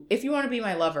if you want to be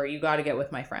my lover, you got to get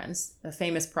with my friends. A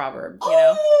famous proverb, you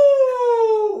know?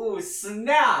 Oh,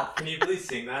 snap! Can you please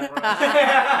sing that for us?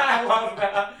 I love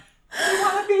that. You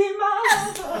want to be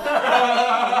my lover.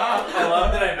 I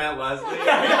love that I met Leslie.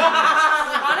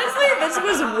 Honestly, this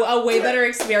was a way better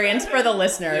experience for the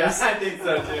listeners. Yeah, I think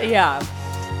so too. Yeah.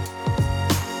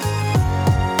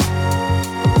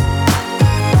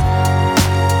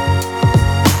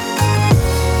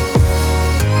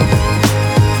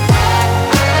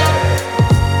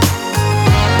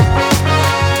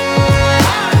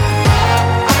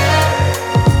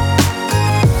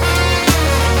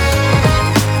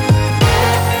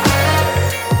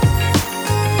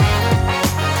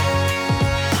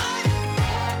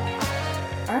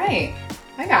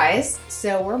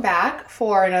 So we're back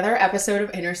for another episode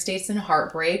of Interstates and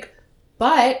Heartbreak,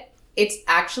 but it's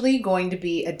actually going to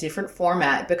be a different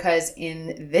format because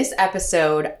in this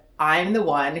episode, I'm the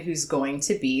one who's going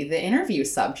to be the interview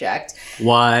subject.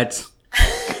 What?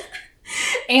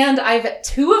 And I've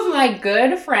two of my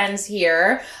good friends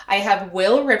here. I have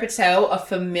Will Ripito, a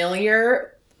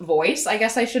familiar voice, I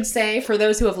guess I should say, for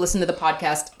those who have listened to the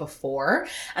podcast before.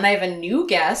 And I have a new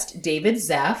guest, David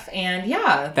Zeff, and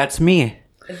yeah. That's me.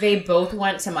 They both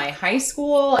went to my high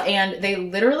school, and they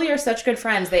literally are such good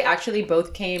friends. They actually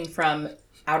both came from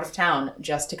out of town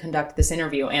just to conduct this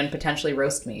interview and potentially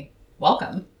roast me.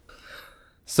 Welcome.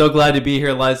 So glad to be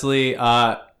here, Leslie.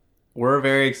 We're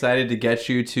very excited to get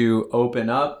you to open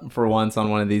up for once on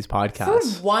one of these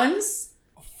podcasts. For once?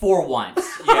 For once,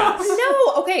 yes.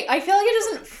 No, okay, I feel like it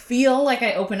doesn't feel like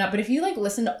I open up, but if you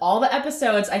listen to all the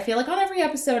episodes, I feel like on every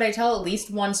episode I tell at least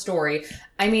one story.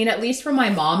 I mean, at least from my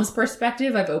mom's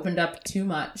perspective, I've opened up too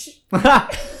much.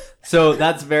 So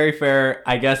that's very fair.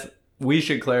 I guess we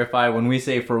should clarify when we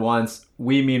say for once,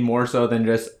 we mean more so than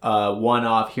just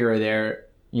one-off here or there,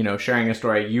 sharing a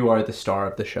story. You are the star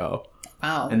of the show.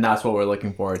 Wow. And that's what we're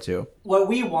looking forward to. What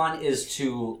we want is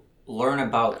to learn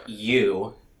about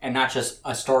you. And not just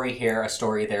a story here, a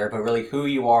story there, but really who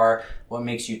you are, what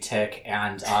makes you tick,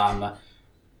 and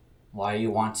why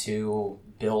you want to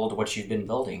build what you've been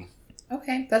building.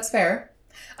 Okay, that's fair.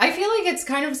 I feel like it's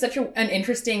kind of such an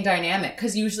interesting dynamic,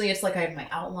 because usually it's like I have my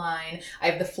outline, I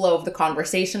have the flow of the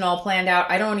conversation all planned out.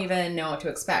 I don't even know what to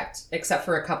expect, except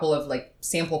for a couple of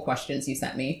sample questions you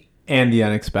sent me. And the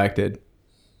unexpected.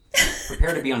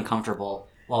 Prepare to be uncomfortable.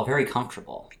 Well, very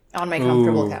comfortable. On my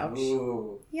comfortable couch.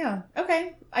 Ooh. Yeah,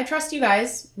 okay. I trust you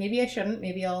guys. Maybe I shouldn't.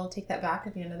 Maybe I'll take that back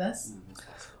at the end of this.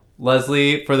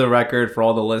 Leslie, for the record, for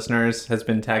all the listeners, has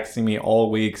been texting me all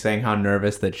week saying how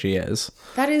nervous that she is.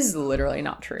 That is literally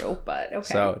not true, but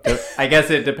okay. So I guess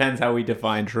it depends how we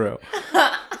define true.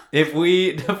 If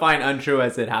we define untrue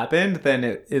as it happened, then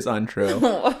it is untrue.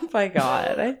 Oh my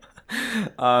God.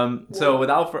 So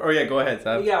go ahead,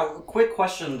 Seth. Yeah, quick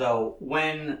question though.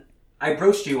 When I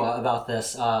broached you about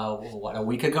this, a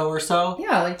week ago or so?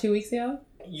 Yeah, 2 weeks ago.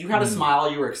 You had a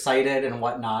smile, you were excited and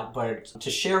whatnot, but to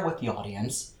share with the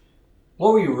audience,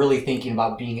 what were you really thinking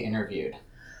about being interviewed?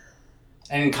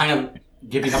 And kind of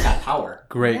giving up that power.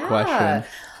 Great question.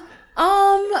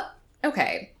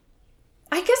 Okay.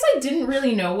 I guess I didn't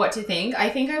really know what to think.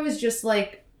 I think I was just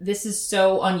this is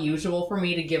so unusual for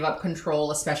me to give up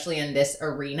control, especially in this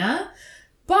arena.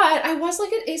 But I was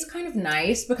it is kind of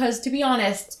nice because, to be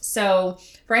honest, so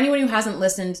for anyone who hasn't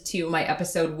listened to my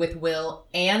episode with Will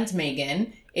and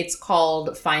Megan, it's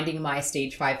called Finding My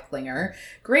Stage 5 Clinger.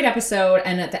 Great episode.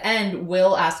 And at the end,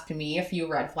 Will asked me a few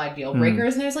red flag deal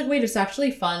breakers. And I was like, wait, it's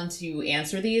actually fun to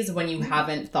answer these when you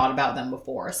haven't thought about them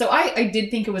before. So I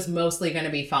did think it was mostly going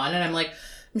to be fun. And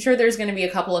I'm sure there's going to be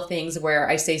a couple of things where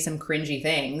I say some cringy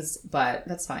things, but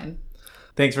that's fine.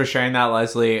 Thanks for sharing that,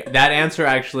 Leslie. That answer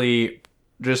actually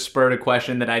just spurred a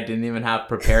question that I didn't even have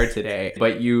prepared today.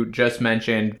 But you just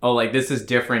mentioned, this is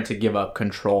different to give up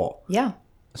control. Yeah.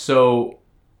 So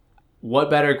what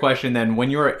better question than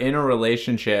when you're in a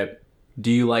relationship,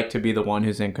 do you like to be the one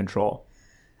who's in control?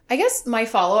 I guess my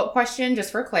follow-up question,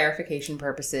 just for clarification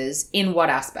purposes, in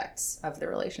what aspects of the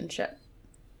relationship?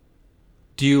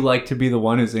 Do you like to be the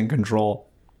one who's in control?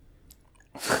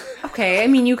 Okay, I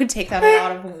mean, you could take that a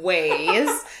lot of ways.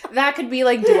 That could be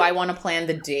do I want to plan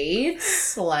the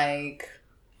dates?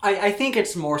 I think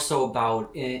it's more so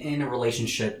about, in a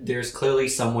relationship, there's clearly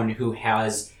someone who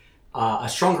has a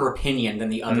stronger opinion than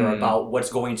the other about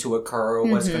what's going to occur,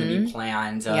 what's going to be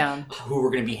planned, who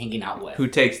we're going to be hanging out with. Who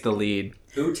takes the lead?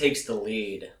 Who takes the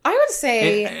lead? I would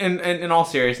say... And in all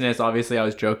seriousness, obviously I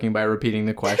was joking by repeating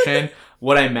the question.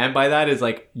 What I meant by that is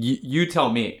you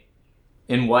tell me,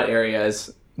 in what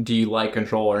areas do you like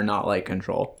control or not like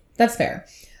control? That's fair.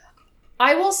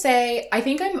 I will say, I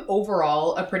think I'm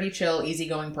overall a pretty chill,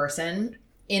 easygoing person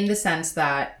in the sense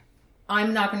that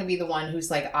I'm not going to be the one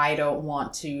who's like, I don't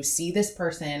want to see this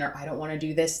person or I don't want to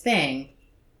do this thing.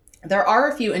 There are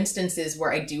a few instances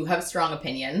where I do have strong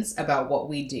opinions about what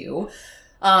we do.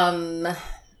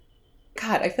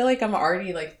 God, I feel like I'm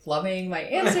already like flubbing my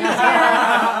answers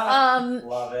here.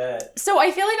 Love it. So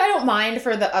I feel like I don't mind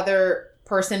for the other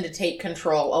person to take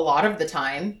control a lot of the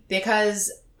time because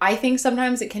I think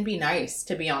sometimes it can be nice,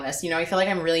 to be honest. You know, I feel like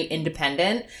I'm really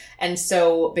independent. And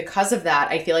so because of that,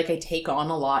 I feel like I take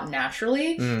on a lot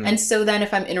naturally. And so then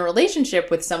if I'm in a relationship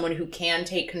with someone who can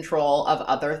take control of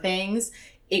other things,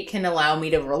 it can allow me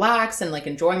to relax and like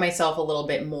enjoy myself a little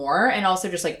bit more and also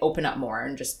just like open up more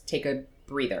and just take a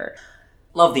breather.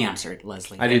 Love the answer,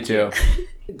 Leslie. I do too.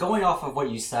 Going off of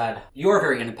what you said, you're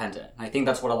very independent. I think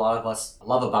that's what a lot of us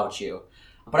love about you.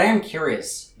 But I am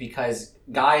curious because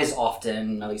guys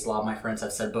often, at least a lot of my friends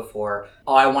have said before,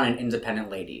 oh, I want an independent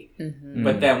lady.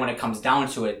 But then when it comes down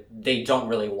to it, they don't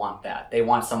really want that. They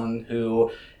want someone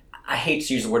who, I hate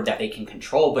to use the word that they can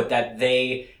control, but that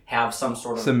they have some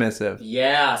sort of... Submissive.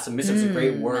 Yeah, submissive is a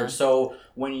great word. So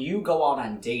when you go out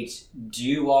on dates, do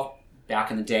you back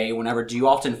in the day, whenever, do you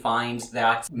often find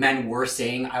that men were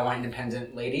saying, I want an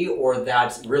independent lady, or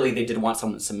that really they did want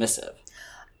someone submissive?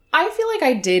 I feel like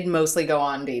I did mostly go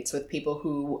on dates with people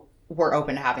who were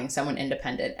open to having someone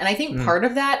independent. And I think part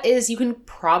of that is you can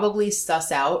probably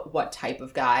suss out what type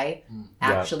of guy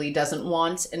actually doesn't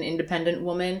want an independent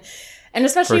woman. And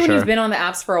especially when you've been on the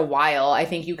apps for a while, I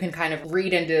think you can kind of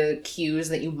read into cues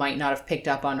that you might not have picked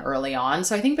up on early on.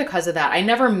 So I think because of that, I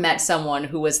never met someone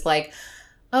who was like,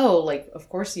 oh, like, of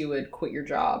course you would quit your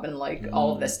job and like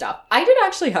all of this stuff. I did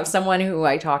actually have someone who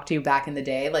I talked to back in the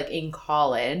day, like in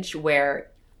college, where...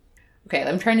 Okay,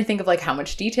 I'm trying to think of like how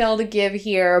much detail to give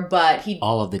here, but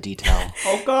all of the detail.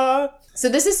 Oh God. So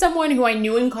this is someone who I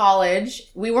knew in college.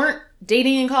 We weren't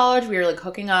dating in college. We were like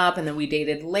hooking up and then we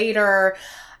dated later.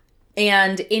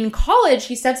 And in college,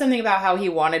 he said something about how he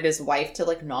wanted his wife to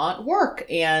like not work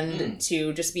and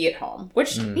to just be at home,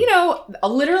 which, you know,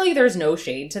 literally there's no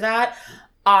shade to that.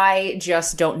 I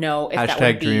just don't know if that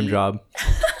would be... dream job.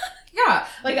 Yeah,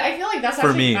 like I feel like that's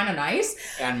actually kind of nice.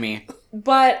 And me.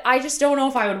 But I just don't know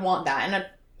if I would want that. And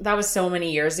that was so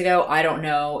many years ago. I don't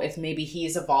know if maybe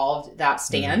he's evolved that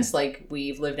stance. Like,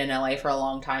 we've lived in LA for a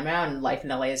long time now, and life in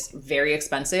LA is very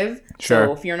expensive. Sure.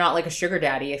 So if you're not like a sugar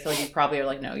daddy, I feel like you probably are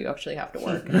like, no, you actually have to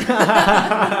work.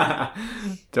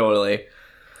 Totally.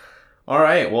 All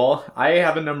right. Well, I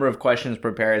have a number of questions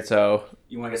prepared, so...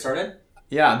 You want to get started?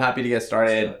 Yeah, I'm happy to get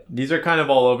started. These are kind of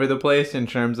all over the place in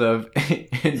terms of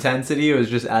intensity. It was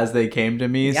just as they came to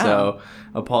me, so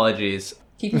apologies.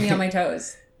 Keeping me on my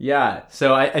toes. Yeah,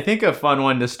 so I think a fun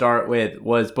one to start with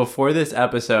was before this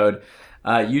episode,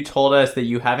 you told us that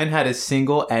you haven't had a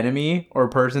single enemy or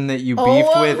person that you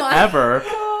beefed with ever,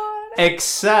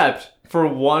 except for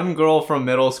one girl from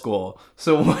middle school.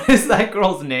 So what is that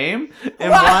girl's name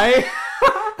and why...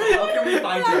 How can we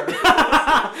find her?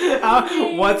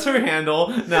 What's her handle?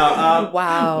 Now,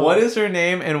 wow. What is her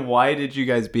name and why did you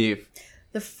guys beef?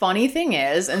 The funny thing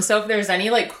is, and so if there's any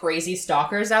like crazy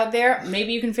stalkers out there,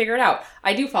 maybe you can figure it out.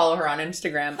 I do follow her on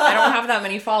Instagram. I don't have that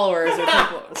many followers or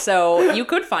people, so you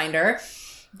could find her,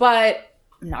 but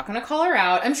I'm not going to call her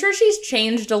out. I'm sure she's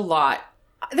changed a lot.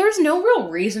 There's no real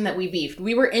reason that we beefed.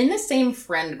 We were in the same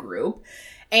friend group,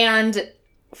 and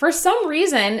for some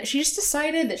reason, she just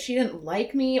decided that she didn't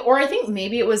like me, or I think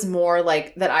maybe it was more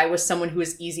like that I was someone who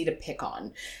was easy to pick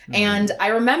on. And I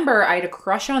remember I had a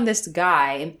crush on this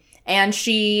guy, and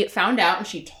she found out and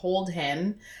she told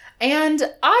him. And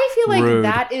I feel like Rude.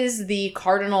 that is the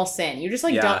cardinal sin. You just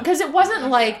like don't, because it wasn't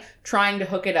like trying to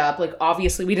hook it up. Like,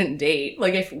 obviously we didn't date.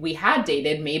 Like, if we had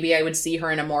dated, maybe I would see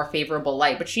her in a more favorable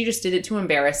light, but she just did it to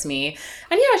embarrass me.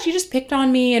 And yeah, she just picked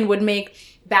on me and would make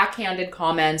backhanded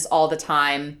comments all the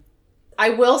time. I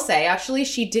will say, actually,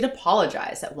 she did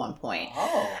apologize at one point.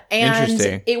 Oh. And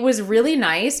Interesting. it was really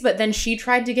nice, but then she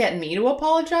tried to get me to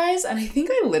apologize, and I think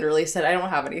I literally said, I don't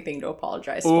have anything to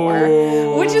apologize for.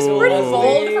 Ooh. Which is pretty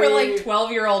bold for, like,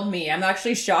 12-year-old me. I'm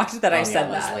actually shocked that I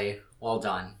said that. Leslie, well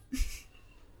done.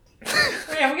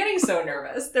 Wait, I'm getting so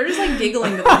nervous. They're just, like,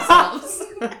 giggling to themselves.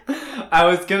 I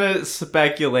was going to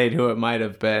speculate who it might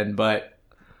have been, but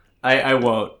I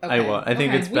won't. Okay. I won't. I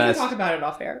think it's we best. can talk about it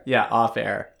off air. Yeah, off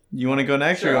air. You want to go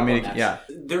next, or you want me to? Next. Yeah.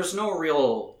 There's no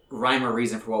real rhyme or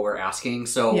reason for what we're asking,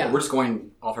 so we're just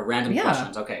going off of random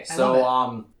questions. Okay,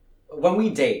 so when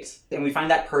we date and we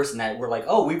find that person that we're like,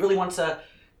 oh, we really want to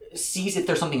sees if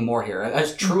there's something more here, a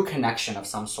true connection of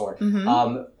some sort.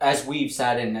 As we've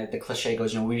said, and the cliche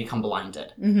goes, we become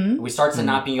blinded. We start to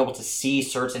not being able to see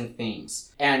certain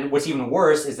things. And what's even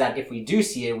worse is that if we do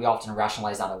see it, we often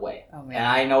rationalize that away. Oh, and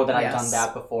I know that I've done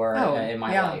that before in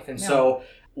my life. And so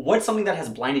what's something that has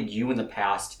blinded you in the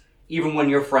past, even when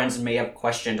your friends may have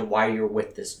questioned why you're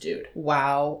with this dude?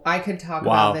 Wow. I could talk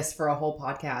about this for a whole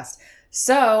podcast.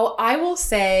 So I will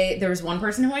say there was one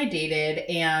person who I dated,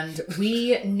 and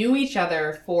we knew each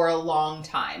other for a long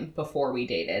time before we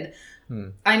dated.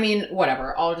 I mean,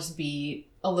 whatever. I'll just be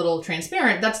a little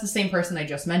transparent. That's the same person I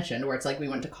just mentioned, where it's like we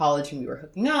went to college and we were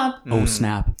hooking up. Oh,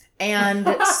 snap. And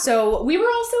so we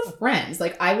were also friends.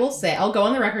 Like, I will say, I'll go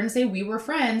on the record and say we were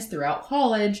friends throughout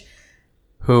college.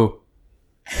 Who?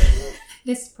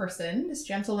 This person, this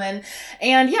gentleman.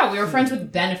 And yeah, we were friends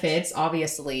with benefits,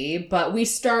 obviously, but we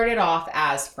started off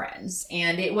as friends.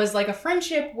 And it was like a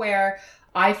friendship where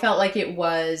I felt like it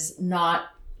was not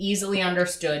easily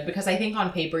understood, because I think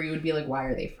on paper you would be like, why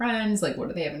are they friends? Like, what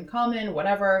do they have in common?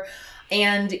 Whatever.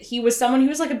 And he was someone who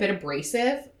was like a bit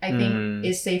abrasive, I think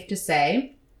is safe to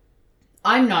say.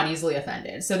 I'm not easily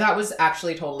offended. So that was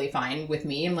actually totally fine with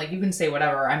me. I'm like, you can say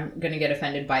whatever. I'm going to get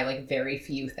offended by like very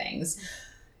few things.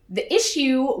 The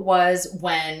issue was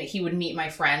when he would meet my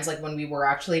friends, like when we were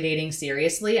actually dating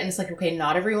seriously. And it's like, okay,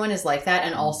 not everyone is like that.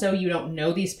 And also you don't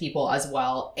know these people as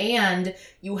well. And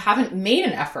you haven't made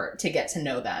an effort to get to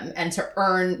know them and to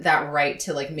earn that right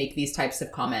to like make these types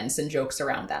of comments and jokes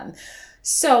around them.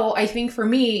 So I think for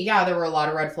me, yeah, there were a lot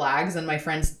of red flags, and my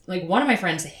friends, like one of my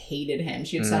friends hated him.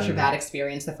 She had such a bad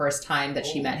experience the first time that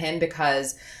she met him,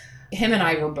 because him and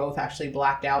I were both actually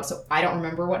blacked out. So I don't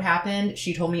remember what happened.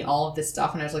 She told me all of this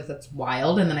stuff and I was like, that's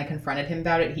wild. And then I confronted him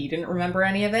about it. He didn't remember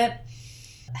any of it.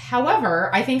 However,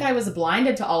 I think I was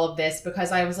blinded to all of this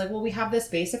because I was like, well, we have this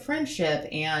base of friendship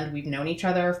and we've known each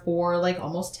other for like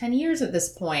almost 10 years at this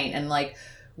point. And like,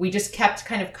 we just kept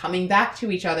kind of coming back to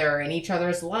each other in each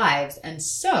other's lives. And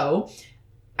so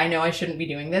I know I shouldn't be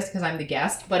doing this because I'm the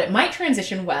guest, but it might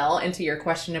transition well into your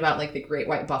question about like the great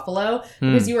white buffalo,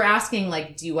 because you were asking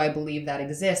like, do I believe that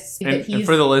exists? And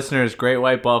for the listeners, great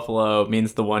white buffalo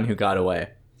means the one who got away.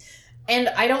 And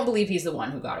I don't believe he's the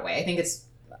one who got away. I think it's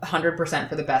 100%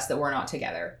 for the best that we're not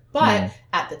together. But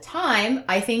at the time,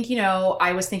 I think,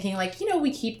 I was thinking like,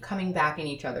 we keep coming back in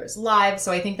each other's lives.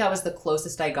 So I think that was the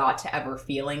closest I got to ever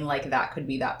feeling like that could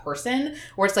be that person,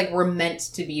 where it's like we're meant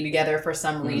to be together for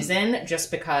some reason,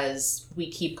 just because we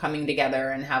keep coming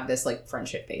together and have this like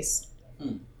friendship base.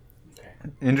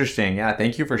 Interesting. Yeah.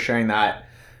 Thank you for sharing that.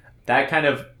 That kind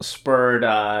of spurred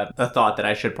a thought that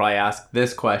I should probably ask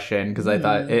this question, because I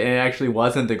thought it actually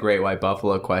wasn't the great white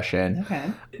buffalo question.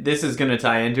 Okay. This is going to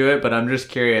tie into it, but I'm just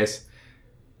curious.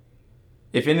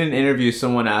 If in an interview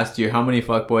someone asked you how many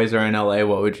fuckboys are in LA,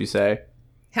 what would you say?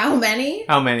 How many?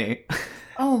 How many?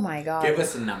 Oh my God. Give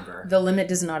us a number. The limit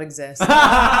does not exist.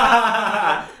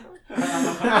 I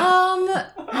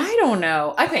don't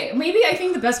know. Okay, maybe I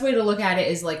think the best way to look at it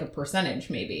is like a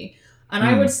percentage, maybe. And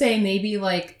I would say maybe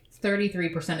like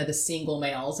 33% of the single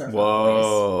males are fuckboys.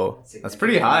 Whoa. That's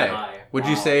pretty high. Would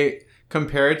you say,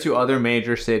 compared to other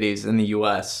major cities in the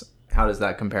U.S., how does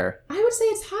that compare? I would say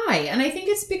it's high. And I think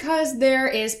it's because there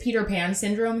is Peter Pan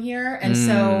syndrome here. And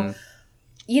so,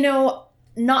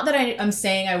 not that I'm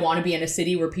saying I want to be in a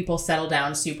city where people settle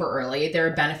down super early. There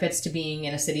are benefits to being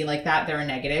in a city like that. There are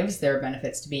negatives. There are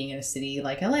benefits to being in a city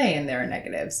like LA, and there are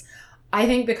negatives. I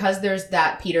think because there's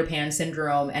that Peter Pan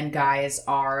syndrome and guys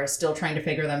are still trying to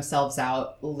figure themselves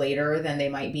out later than they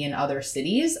might be in other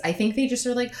cities, I think they just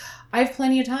are like, I have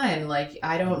plenty of time. Like,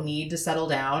 I don't need to settle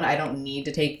down. I don't need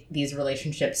to take these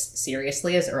relationships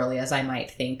seriously as early as I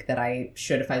might think that I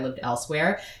should if I lived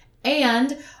elsewhere.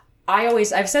 And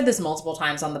I've said this multiple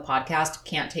times on the podcast,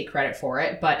 can't take credit for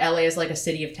it, but LA is like a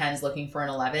city of 10s looking for an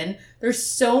 11. There's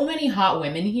so many hot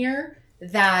women here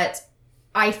that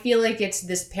I feel like it's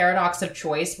this paradox of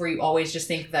choice where you always just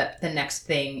think that the next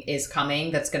thing is coming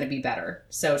that's going to be better.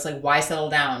 So it's like, why settle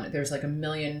down? There's like a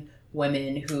million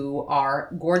women who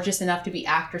are gorgeous enough to be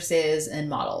actresses and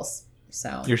models.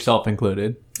 So yourself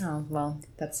included. Oh, well,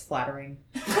 that's flattering.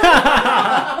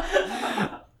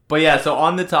 But yeah, so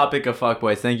on the topic of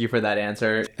fuckboys, thank you for that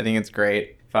answer. I think it's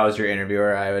great. If I was your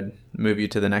interviewer, I would move you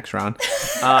to the next round.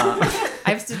 I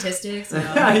have statistics.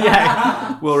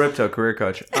 Yeah, Will Ripto, career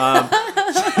coach.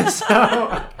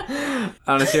 So,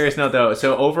 on a serious note, though,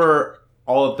 so over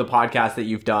all of the podcasts that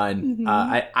you've done,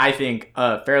 I think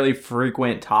a fairly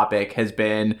frequent topic has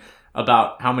been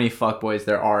about how many fuckboys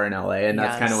there are in LA, and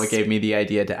that's kind of what gave me the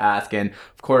idea to ask. And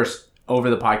of course, over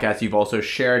the podcast, you've also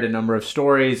shared a number of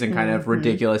stories and kind of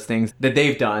ridiculous things that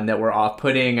they've done that were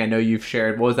off-putting. I know you've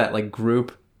shared, what was that, like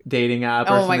group dating app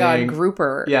or Oh something. my god,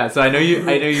 Grouper. Yeah, so I know you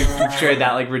shared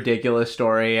that like ridiculous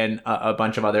story and a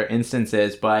bunch of other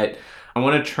instances, but I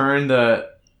want to turn the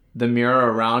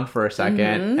mirror around for a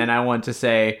second, and I want to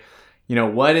say,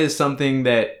 what is something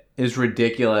that is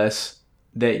ridiculous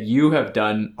that you have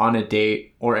done on a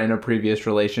date or in a previous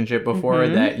relationship before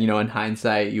that, in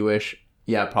hindsight you wish,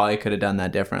 probably could have done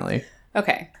that differently?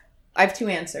 Okay. I have 2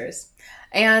 answers.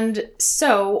 And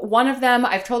so one of them,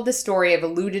 I've told this story, I've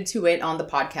alluded to it on the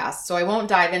podcast, so I won't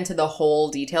dive into the whole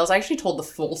details. I actually told the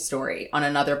full story on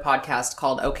another podcast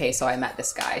called Okay, So I Met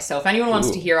This Guy. So if anyone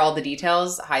wants to hear all the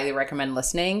details, highly recommend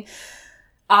listening.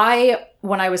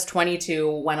 When I was 22,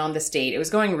 went on this date. It was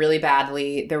going really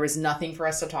badly. There was nothing for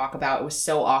us to talk about. It was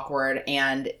so awkward.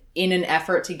 And in an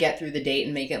effort to get through the date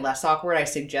and make it less awkward, I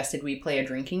suggested we play a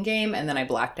drinking game, and then I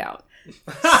blacked out.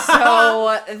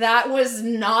 So that was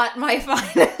not my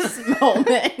finest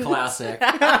moment. Classic.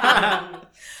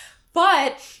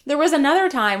 But there was another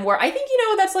time where I think,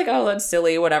 that's like, oh, that's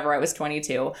silly, whatever. I was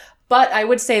 22. But I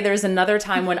would say there's another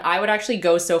time when I would actually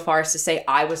go so far as to say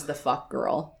I was the fuck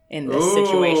girl in this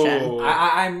situation.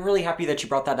 I'm really happy that you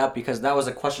brought that up because that was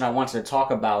a question I wanted to talk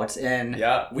about. And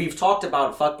we've talked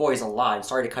about fuckboys a lot.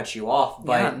 Sorry to cut you off,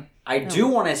 but I do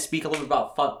want to speak a little bit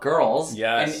about fuck girls.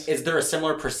 Yes. And is there a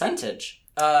similar percentage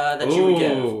that you would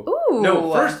give? Ooh.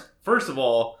 No, first of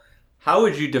all, how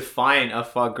would you define a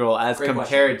fuck girl as Great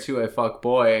compared to a fuck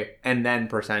boy, and then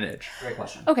percentage? Great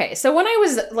question. Okay, so when I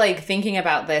was like thinking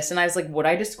about this and I was like, would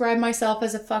I describe myself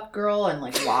as a fuck girl and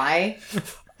like why?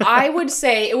 I would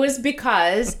say it was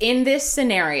because in this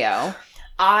scenario,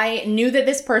 I knew that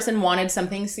this person wanted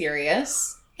something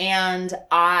serious and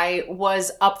I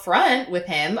was upfront with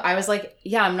him. I was like,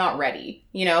 yeah, I'm not ready,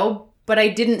 but I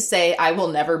didn't say I will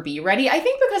never be ready. I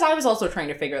think because I was also trying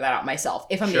to figure that out myself.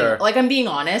 If I'm being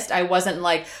honest, I wasn't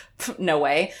like, no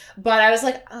way. But I was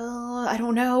like, oh, I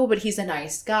don't know, but he's a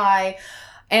nice guy.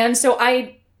 And so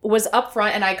I was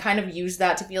upfront and I kind of used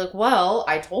that to be like, well,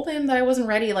 I told him that I wasn't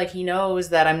ready. Like, he knows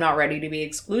that I'm not ready to be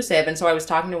exclusive. And so I was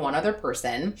talking to one other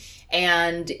person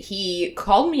and he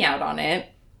called me out on it.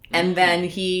 And then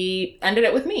he ended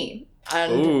it with me.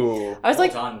 And I was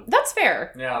like, that's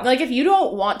fair. Yeah. Like, if you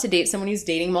don't want to date someone who's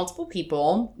dating multiple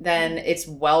people, then it's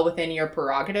well within your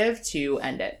prerogative to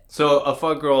end it. So a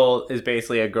fuck girl is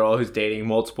basically a girl who's dating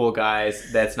multiple guys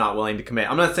that's not willing to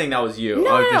commit. I'm not saying that was you.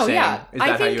 I was just saying, is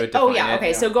that how you would define it?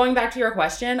 Okay. So going back to your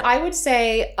question, I would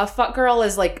say a fuck girl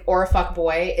is like, or a fuck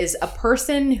boy is a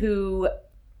person who,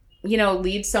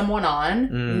 leads someone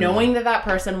on knowing that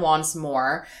person wants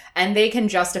more, and they can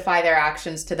justify their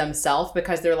actions to themselves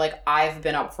because they're like, I've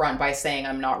been upfront by saying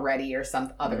I'm not ready or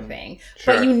some other thing.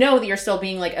 Sure. But that you're still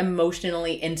being like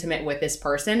emotionally intimate with this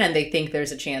person and they think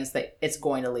there's a chance that it's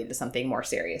going to lead to something more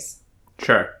serious.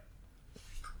 Sure.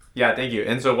 Yeah, thank you.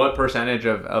 And so what percentage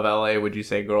of LA would you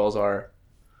say girls are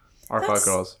fuck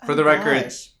girls? For the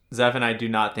record, Zeph and I do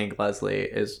not think Leslie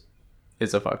is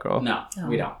a fuck girl. No,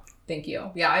 we don't. Thank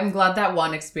you. Yeah, I'm glad that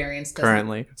one experience doesn't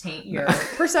Currently taint your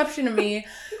perception of me.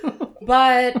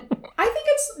 But I think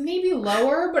it's maybe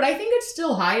lower, but I think it's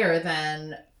still higher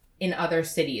than in other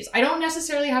cities. I don't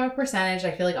necessarily have a percentage.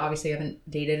 I feel like obviously I haven't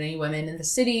dated any women in the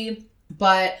city,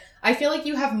 but I feel like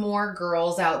you have more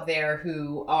girls out there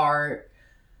who are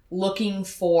looking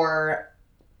for...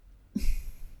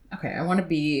 Okay, I want to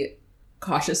be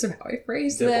cautious of how I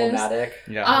phrase Diplomatic.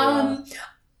 this. Yeah.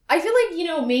 I feel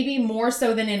like, maybe more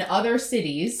so than in other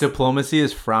cities. Diplomacy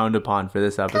is frowned upon for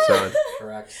this episode.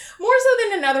 Correct. More so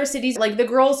than in other cities. Like, the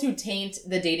girls who taint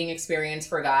the dating experience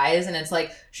for guys, and it's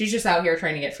like, she's just out here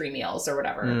trying to get free meals or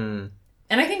whatever. And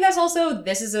I think that's also,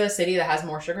 this is a city that has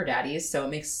more sugar daddies, so it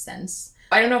makes sense.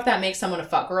 I don't know if that makes someone a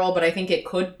fuck girl, but I think it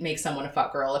could make someone a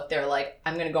fuck girl if they're like,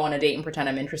 I'm going to go on a date and pretend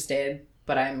I'm interested,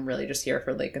 but I'm really just here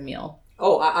for, like, a meal.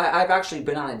 Oh, I've actually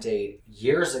been on a date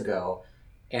years ago,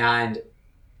 and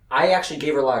I actually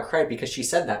gave her a lot of credit because she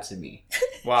said that to me.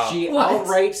 Wow. She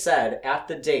outright said at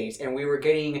the date, and we were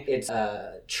getting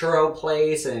a churro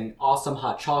place and awesome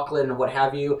hot chocolate and what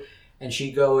have you, and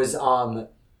she goes,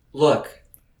 look,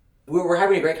 we're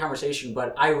having a great conversation,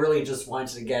 but I really just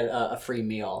wanted to get a free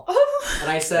meal.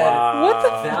 And I said, What the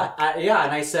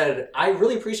and I said, I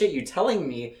really appreciate you telling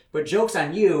me, but joke's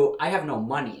on you, I have no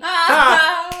money.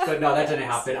 But no, that didn't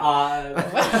happen.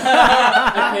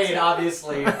 I paid,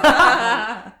 obviously.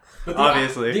 But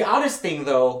Obviously. The oddest thing,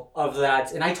 though, of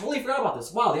that, and I totally forgot about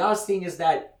this. Wow, the oddest thing is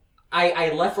that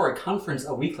I left for a conference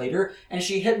a week later, and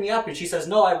she hit me up, and she says,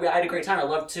 no, I had a great time. I'd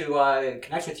love to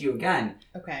connect with you again.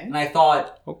 Okay. And I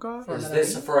thought, Okay. is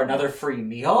this for another free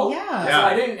meal? Yeah. So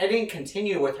I didn't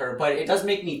continue with her, but it does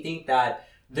make me think that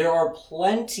there are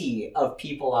plenty of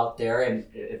people out there, and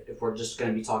if we're just going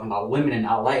to be talking about women in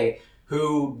LA,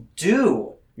 who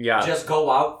do just go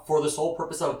out for the sole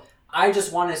purpose of, I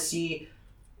just want to see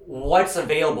what's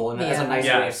available, and that's a nice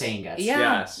way of saying it.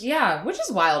 Yeah, which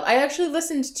is wild. I actually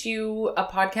listened to a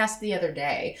podcast the other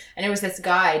day, and it was this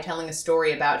guy telling a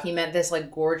story about, he met this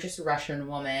like gorgeous Russian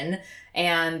woman,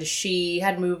 and she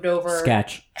had moved over.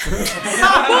 Sketch.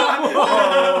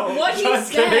 What he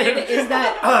said is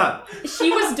that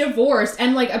she was divorced,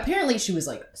 and like apparently she was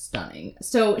like stunning.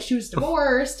 So she was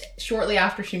divorced shortly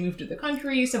after she moved to the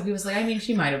country. So he was like, I mean,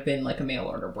 she might have been like a mail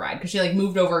order bride because she like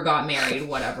moved over, got married,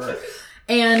 whatever.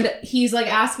 And he's like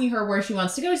asking her where she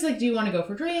wants to go. He's like, do you want to go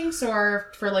for drinks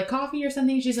or for like coffee or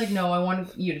something? She's like, no, I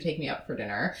want you to take me out for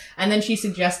dinner. And then she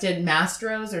suggested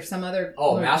Mastro's or some other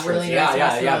Mastro's. really nice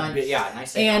restaurant.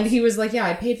 Nice. And he was like, yeah,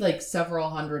 I paid like several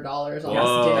 $100s on this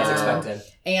dinner. That's expected.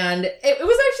 And it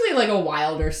was actually like a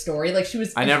wilder story. Like she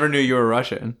was. I never knew you were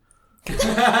Russian. But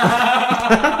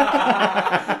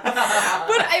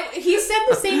he said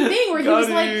the same thing where he was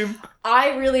like,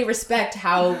 I really respect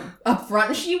how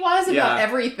upfront she was about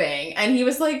everything. And he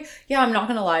was like, yeah, I'm not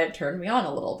going to lie, it turned me on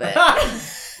a little bit.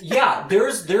 Yeah,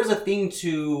 there's a thing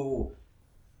to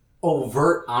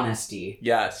overt honesty.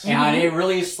 Yes. And it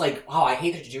really is like, wow, I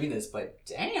hate that you're doing this, but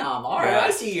damn, all right,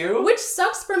 I see you. Which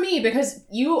sucks for me because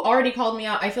you already called me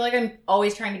out. I feel like I'm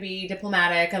always trying to be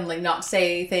diplomatic and like not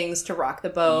say things to rock the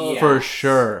boat. Yeah. For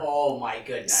sure. Oh my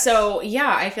goodness. So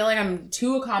yeah, I feel like I'm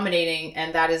too accommodating,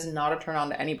 and that is not a turn on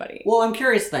to anybody. Well, I'm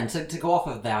curious then, to go off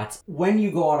of that, when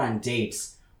you go out on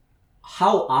dates,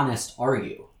 how honest are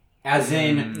you? As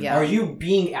in, are you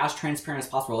being as transparent as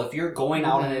possible? If you're going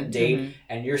out on a date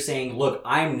and you're saying, look,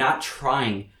 I'm not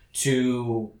trying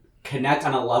to connect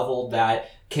on a level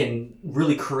that can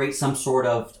really create some sort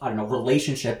of, I don't know,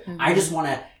 relationship. I just want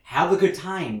to have a good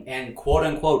time and quote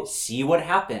unquote, see what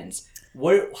happens.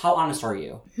 How honest are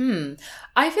you?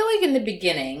 I feel like in the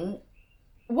beginning,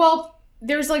 well,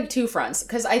 there's like two fronts,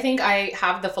 because I think I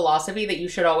have the philosophy that you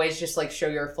should always just like show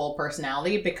your full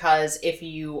personality, because if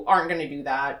you aren't going to do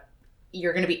that,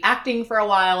 you're going to be acting for a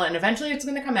while and eventually it's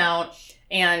going to come out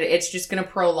and it's just going to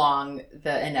prolong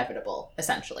the inevitable,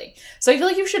 essentially. So I feel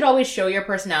like you should always show your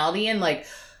personality, and like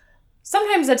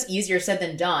sometimes that's easier said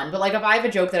than done. But like if I have a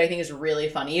joke that I think is really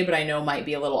funny but I know might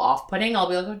be a little off-putting, I'll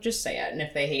be like, oh, just say it. And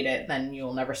if they hate it, then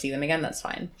you'll never see them again. That's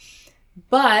fine.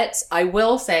 But I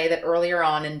will say that earlier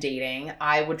on in dating,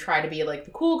 I would try to be like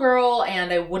the cool girl,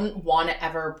 and I wouldn't want to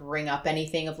ever bring up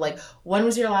anything of like, when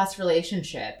was your last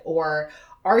relationship? Or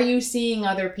are you seeing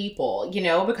other people? You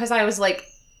know, because I was like,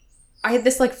 I had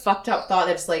this like fucked up thought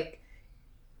that's like,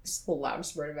 it's the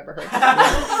loudest word I've ever heard.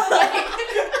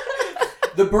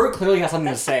 The bird clearly has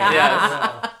something to say.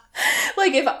 Yes.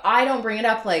 Like if I don't bring it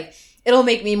up, like it'll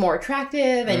make me more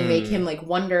attractive and make him like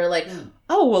wonder like,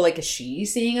 oh, well, like is she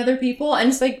seeing other people? And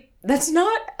it's like, that's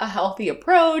not a healthy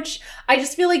approach. I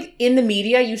just feel like in the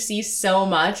media, you see so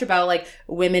much about like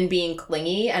women being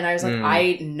clingy. And I was like,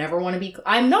 I never want to be,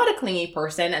 I'm not a clingy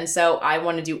person. And so I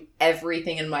want to do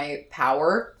everything in my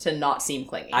power to not seem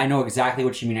clingy. I know exactly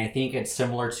what you mean. I think it's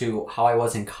similar to how I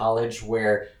was in college,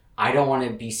 where I don't want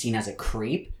to be seen as a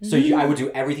creep. So I would do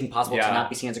everything possible to not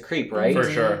be seen as a creep, right? For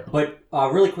sure. But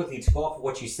really quickly, to go off of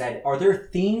what you said, are there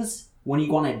things when you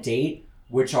go on a date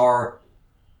which are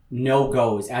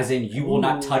no-goes, as in you will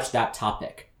not touch that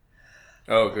topic?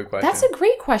 Oh, good question. That's a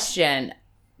great question.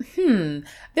 There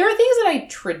are things that I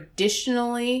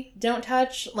traditionally don't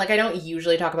touch. Like I don't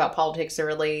usually talk about politics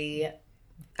I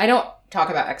don't talk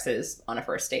about exes on a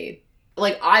first date.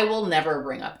 Like I will never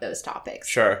bring up those topics.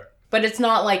 Sure. But it's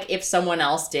not like if someone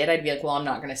else did, I'd be like, well, I'm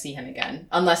not going to see him again.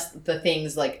 Unless the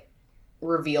things like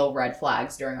reveal red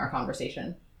flags during our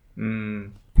conversation.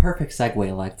 Perfect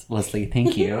segue, Leslie.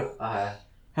 Thank you.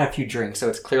 Had a few drinks, so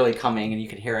it's clearly coming and you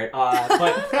can hear it.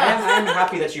 But I am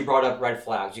happy that you brought up red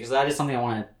flags, because that is something I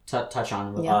want to touch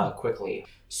on quickly.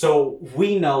 So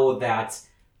we know that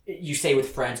you say with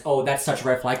friends, oh, that's such a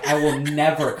red flag. I will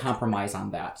never compromise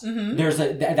on that.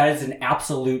 That is an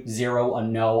absolute zero, a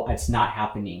no. It's not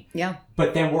happening. Yeah.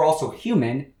 But then we're also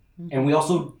human, and we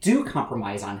also do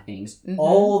compromise on things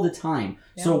all the time.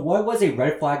 Yeah. So what was a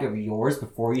red flag of yours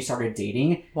before you started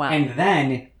dating? Wow. And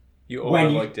then you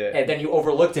overlooked it. And then you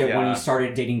overlooked it when you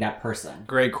started dating that person.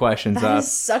 Great questions. That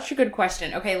is such a good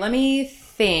question. Okay, let me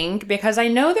think, because I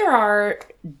know there are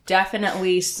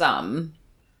definitely some.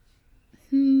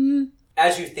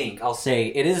 As you think, I'll say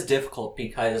it is difficult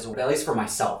because, at least for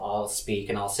myself, I'll speak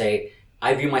and I'll say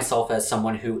I view myself as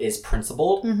someone who is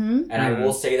principled. And I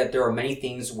will say that there are many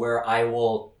things where I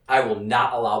will I will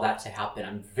not allow that to happen.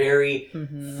 I'm very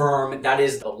Mm-hmm. firm. That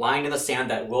is the line in the sand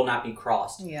that will not be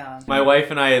crossed. Yeah. My wife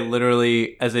and I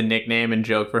literally, as a nickname and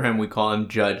joke for him, we call him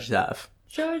Judge Zeph.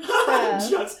 Judge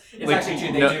It's actually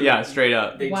true. They do. Yeah, straight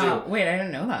up. They wow. do. Wait, I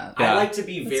didn't know that. Yeah. I like to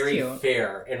be That's very cute.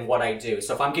 fair in what I do.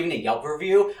 So if I'm giving a Yelp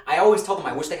review, I always tell them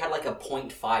I wish they had like a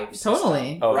 0.5 system.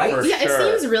 Totally. Oh, Right? for Yeah, sure.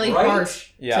 it seems really Right?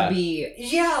 harsh Yeah. to be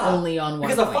Yeah. only on one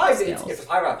Because a point 5, scales. if it's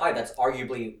 5 out of 5, that's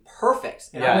arguably perfect.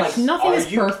 And Yeah. I'm Like, nothing are is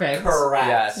you perfect. Correct.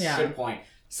 Yes. Yeah. Good point.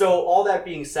 So all that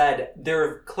being said, there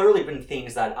have clearly been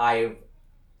things that I've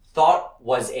thought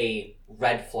was a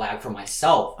red flag for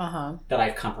myself Uh-huh. that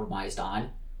I've compromised on.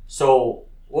 So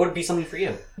what would be something for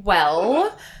you?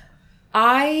 Well,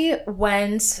 I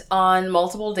went on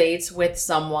multiple dates with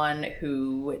someone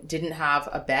who didn't have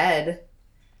a bed.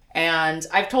 And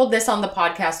I've told this on the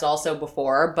podcast also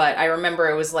before, but I remember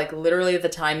it was like literally the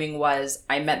timing was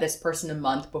I met this person a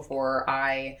month before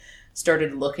I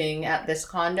started looking at this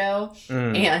condo.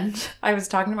 And I was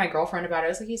talking to my girlfriend about it. I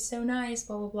was like, he's so nice,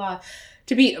 blah, blah, blah.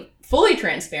 To be fully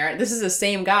transparent, this is the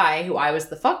same guy who I was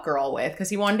the fuck girl with because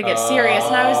he wanted to get serious.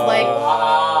 And I was like,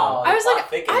 Wow.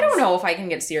 I don't know if I can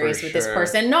get serious For with this sure.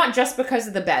 person, not just because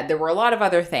of the bed. There were a lot of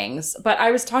other things, but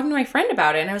I was talking to my friend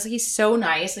about it and I was like, he's so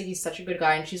nice. Like, he's such a good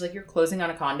guy. And she's like, you're closing on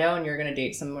a condo and you're going to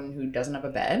date someone who doesn't have a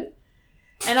bed?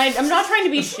 And I'm not trying to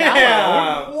be shallow,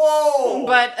 Damn. Whoa!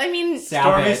 but I mean,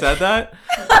 Stormy said that?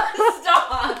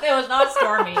 stop. It was not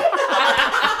Stormy.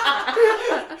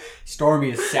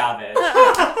 Stormy is savage.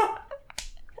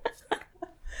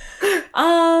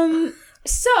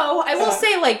 So I will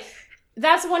say, like,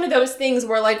 that's one of those things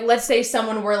where, like, let's say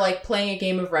someone were, like, playing a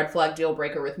game of red flag deal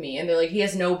breaker with me, and they're like, he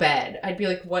has no bed. I'd be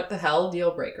like, what the hell,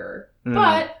 deal breaker?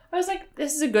 But I was like,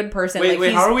 this is a good person. Wait,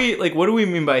 like, how are we, like, what do we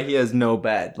mean by he has no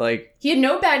bed? Like, he had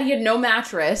no bed, he had no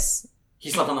mattress. He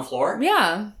slept on the floor?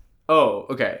 Yeah. oh,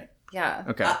 okay. Yeah.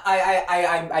 Okay.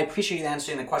 I appreciate you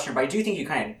answering the question, but I do think you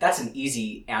kind of, that's an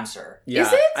easy answer. Yeah,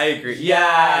 Is it? I agree.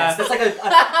 Yes, that's like a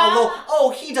little,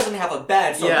 oh, he doesn't have a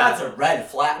bed, so Yeah. that's a red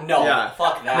flag. No, Yeah.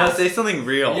 fuck that. No, say something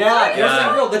real. yeah, there's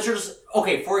Yeah. a real, that you're just,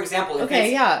 okay, for example, if Okay,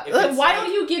 it's, yeah. if it's Why like-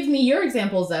 don't you give me your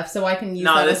examples, Zeph, so I can use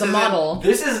No, that this as a isn't- model?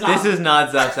 This is not. This is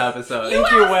not Zeph's episode. You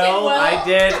asked it, Will. I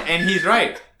did, and he's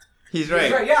right. He's right.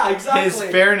 He's right, yeah, exactly. His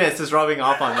fairness is rubbing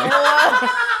off on me.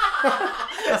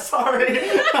 Sorry.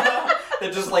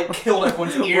 That just like killed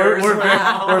everyone's we're, ears.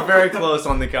 we're very close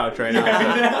on the couch right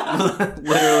now.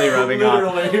 Literally rubbing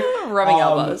off. Literally. Rubbing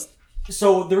elbows.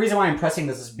 So the reason why I'm pressing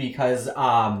this is because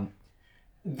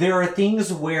there are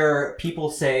things where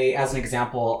people say, as an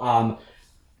example,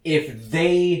 if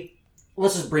they,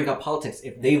 let's just bring up politics,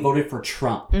 if they voted for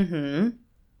Trump, Mm-hmm.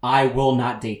 I will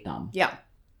not date them. Yeah.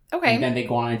 Okay. And then they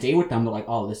go on a date with them, they're like,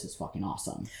 oh, this is fucking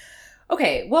awesome.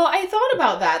 Okay, well, I thought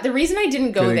about that. The reason I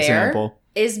didn't go Good there example.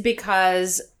 is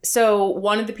because, so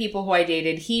one of the people who I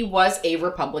dated, he was a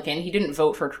Republican. He didn't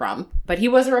vote for Trump, but he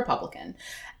was a Republican.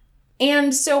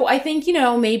 And so I think, you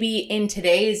know, maybe in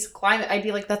today's climate, I'd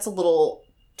be like, that's a little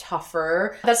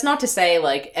tougher. That's not to say,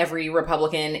 like, every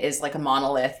Republican is like a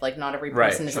monolith. Like, not every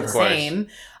Right, person is of the course. same.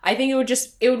 I think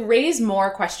it would raise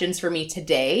more questions for me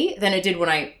today than it did when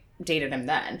I dated him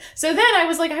then. So then I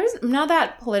was like, I was not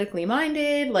that politically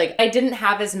minded. Like, I didn't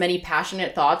have as many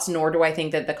passionate thoughts, nor do I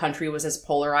think that the country was as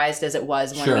polarized as it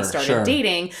was when we Sure, started sure.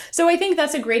 dating. So I think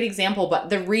that's a great example. But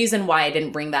the reason why I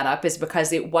didn't bring that up is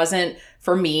because it wasn't,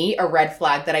 for me, a red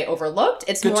flag that I overlooked.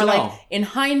 It's Good more to like, know. in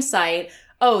hindsight,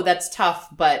 oh, that's tough,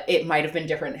 but it might have been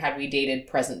different had we dated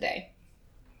present day.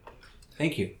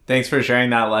 Thank you. Thanks for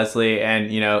sharing that, Leslie.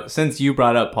 And, you know, since you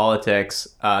brought up politics,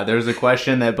 there's a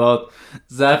question that both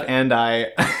Zeph and I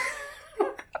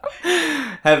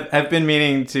have been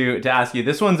meaning to ask you.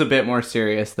 This one's a bit more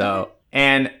serious, though.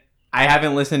 And I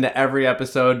haven't listened to every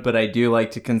episode, but I do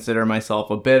like to consider myself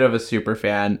a bit of a super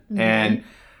fan. And,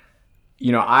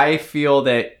 you know, I feel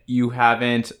that you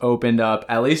haven't opened up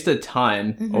at least a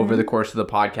ton over the course of the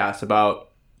podcast about,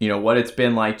 you know, what it's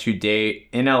been like to date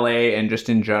in LA and just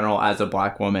in general as a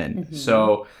Black woman.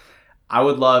 So I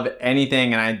would love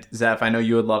anything, and Zeph, I know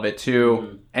you would love it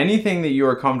too, anything that you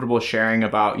are comfortable sharing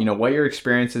about, you know, what your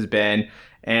experience has been,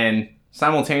 and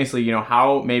simultaneously, you know,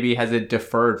 how maybe has it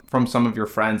differed from some of your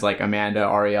friends like Amanda,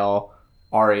 Ariel,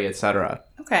 Ari, etc.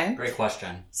 Okay. Great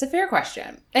question. It's a fair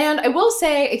question. And I will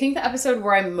say, I think the episode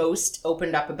where I most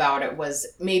opened up about it was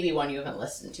maybe one you haven't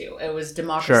listened to. It was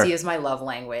Democracy Sure. is My Love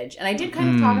Language. And I did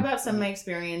kind of talk about some of my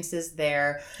experiences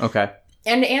there. Okay.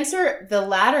 And to answer the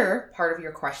latter part of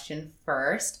your question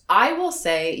first, I will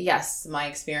say, yes, my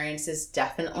experiences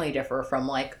definitely differ from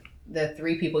like the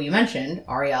three people you mentioned,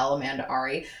 Ariel, Amanda,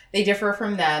 Ari. They differ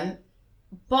from them.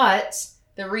 But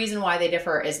the reason why they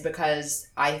differ is because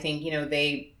I think, you know,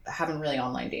 they haven't really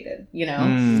online dated, you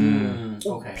know?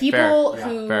 Okay. People Fair.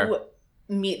 who Fair.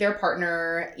 meet their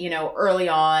partner, you know, early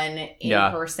on in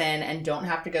Yeah. person and don't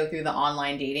have to go through the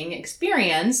online dating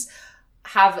experience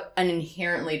have an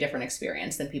inherently different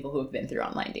experience than people who have been through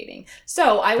online dating.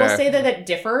 So I will Fair. say that it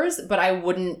differs, but I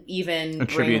wouldn't even bring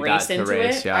Attribute race that to into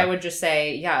race, it. yeah. I would just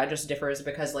say, yeah, it just differs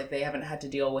because like they haven't had to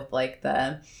deal with like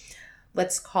the,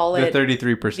 let's call The it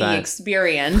 33%. the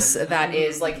experience that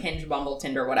is like Hinge, Bumble,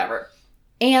 Tinder, whatever.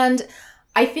 And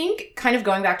I think kind of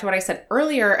going back to what I said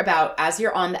earlier about as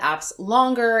you're on the apps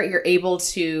longer, you're able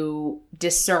to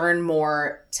discern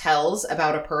more tells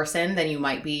about a person than you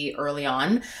might be early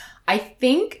on. I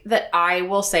think that I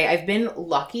will say I've been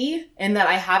lucky in that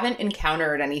I haven't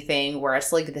encountered anything where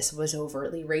it's like this was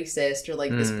overtly racist or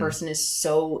like this person is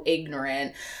so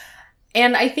ignorant.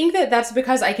 And I think that that's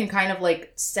because I can kind of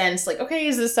like sense like, okay,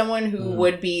 is this someone who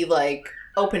would be like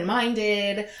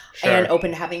open-minded and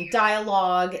open to having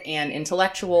dialogue and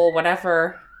intellectual,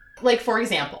 whatever. Like, for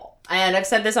example, and I've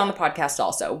said this on the podcast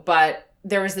also, but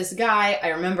there was this guy, I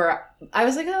remember, I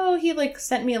was like, oh, he like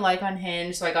sent me a like on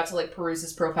Hinge, so I got to like peruse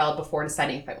his profile before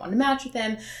deciding if I wanted to match with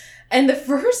him. And the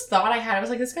first thought I had, I was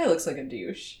like, this guy looks like a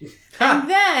douche. And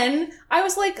then I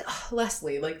was like,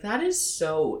 Leslie, like that is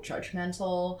so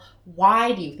judgmental.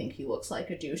 Why do you think he looks like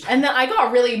a douche? And then I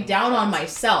got really down on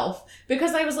myself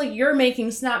because I was like, you're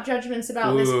making snap judgments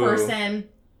about this person.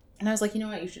 And I was like, you know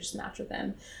what? You should just match with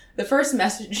him. The first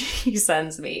message he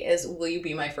sends me is, will you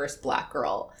be my first black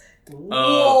girl?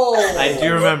 Oh, Whoa. I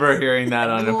do remember hearing that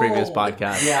on a previous Whoa.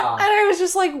 podcast. Yeah. And I was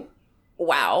just like,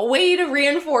 wow, way to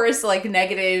reinforce like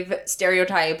negative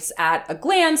stereotypes at a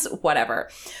glance, whatever.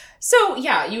 So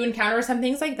yeah, you encounter some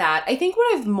things like that. I think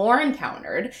what I've more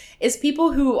encountered is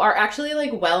people who are actually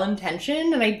like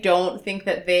well-intentioned, and I don't think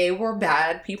that they were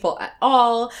bad people at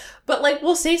all, but like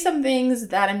will say some things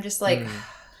that I'm just like,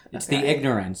 It's okay. the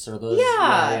ignorance or the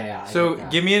Yeah. I So get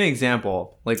that. give me an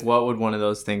example. Like, what would one of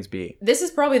those things be? This is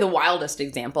probably the wildest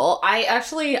example. I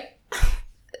actually,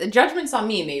 judgments on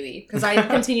me maybe, because I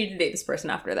continued to date this person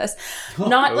after this.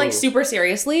 Not like super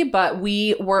seriously, but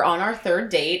we were on our third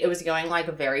date. It was going like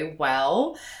very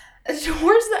well.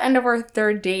 Towards the end of our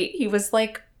third date, he was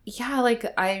like, yeah, like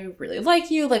I really like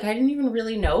you. Like I didn't even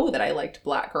really know that I liked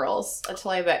black girls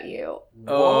until I met you.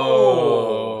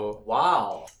 Oh.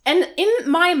 Wow. And in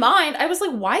my mind, I was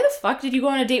like, why the fuck did you go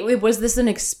on a date with? Was this an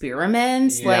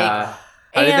experiment? Like, Yeah.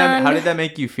 How and- did that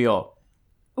make you feel?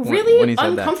 really when he said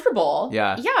that. uncomfortable.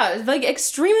 Yeah. Yeah, like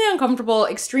extremely uncomfortable,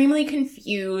 extremely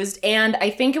confused. And I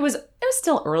think it was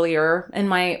still earlier in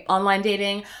my online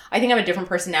dating. I think I'm a different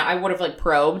person now. I would have like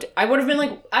probed. I would have been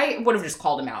like, I would have just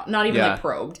called him out, not even Yeah. like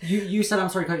probed. You said, I'm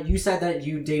sorry, you said that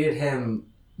you dated him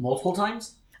multiple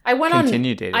times? I went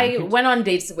Continue dating. I went on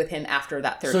dates with him after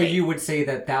that third So date. you would say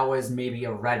that that was maybe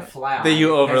a red flag. That you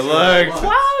you overlooked. overlooked.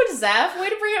 Wow, Zeph, way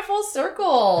to bring it full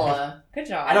circle. Good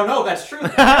job. I don't know if that's true.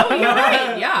 Oh, you're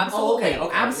right. Yeah, absolutely. Oh,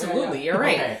 okay. Absolutely. Yeah. You're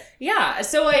right. Okay. Yeah.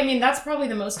 So, I mean, that's probably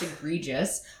the most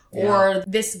egregious. Or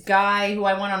this guy who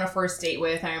I went on a first date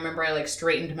with, I remember I like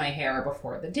straightened my hair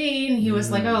before the date, and he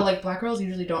was like, oh, like black girls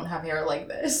usually don't have hair like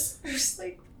this. I'm just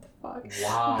like, what the fuck?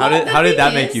 Wow. How did the how did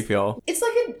that thing make is- you feel? It's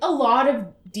like a lot of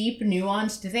deep,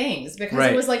 nuanced things because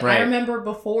Right, it was like, right. I remember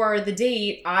before the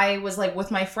date, I was like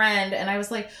with my friend, and I was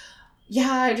like,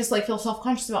 yeah, I just like feel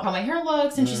self-conscious about how my hair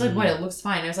looks. And she's like, what? It looks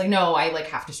fine. I was like, no, I like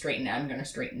have to straighten it. I'm going to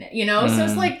straighten it, you know? So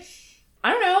it's like,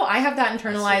 I don't know. I have that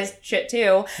internalized shit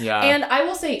too. Yeah. And I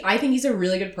will say, I think he's a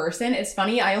really good person. It's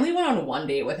funny. I only went on one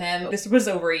date with him. This was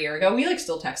over a year ago. We like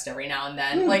still text every now and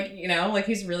then. Like, you know, like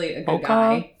he's really a good Okay.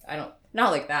 guy. I don't,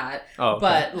 not like that, Oh, okay.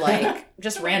 but like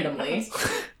just randomly.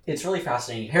 It's really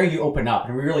fascinating hearing you open up,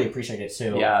 and we really appreciate it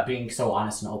too. Yeah. Being so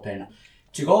honest and open.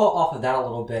 To go off of that a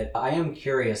little bit, I am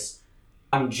curious.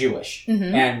 I'm Jewish,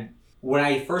 Mhm. and when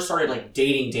I first started like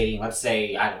dating, let's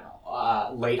say I don't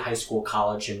know, late high school,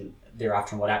 college, and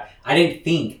thereafter and whatnot, I didn't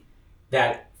think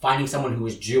that finding someone who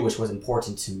was Jewish was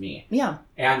important to me. Yeah.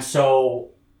 And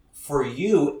so, for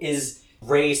you, is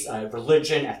race,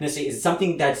 religion, ethnicity, is it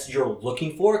something that you're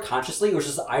looking for consciously, or is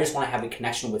it just I just want to have a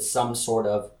connection with some sort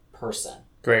of person?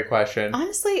 Great question.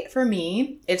 Honestly, for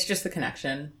me, it's just the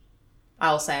connection,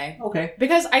 I'll say. Okay.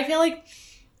 Because I feel like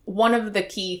one of the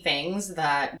key things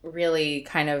that really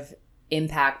kind of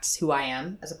impacts who I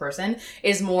am as a person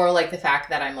is more like the fact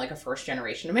that I'm like a first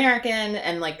generation American,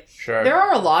 and like Sure. there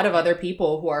are a lot of other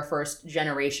people who are first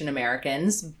generation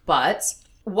Americans, but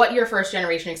what your first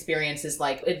generation experience is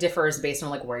like, it differs based on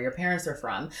like where your parents are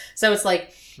from. So it's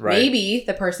like Right. maybe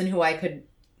the person who I could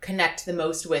connect the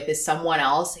most with is someone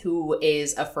else who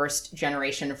is a first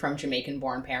generation from Jamaican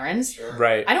born parents.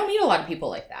 Right. I don't meet a lot of people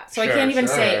like that. So I Sure, can't even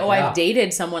sure, say, oh, yeah. I've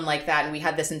dated someone like that and we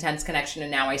had this intense connection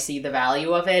and now I see the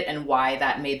value of it and why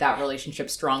that made that relationship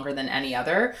stronger than any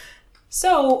other.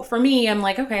 So for me, I'm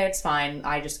like, okay, it's fine.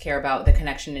 I just care about the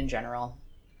connection in general.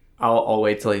 I'll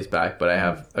wait till he's back, but I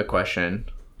have a question.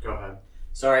 Go ahead.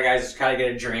 Sorry, guys. Just gotta get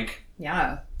a drink.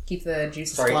 Yeah. Keep the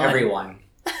juices Sorry, flowing. everyone.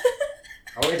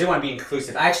 I do want to be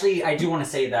inclusive. Actually, I do want to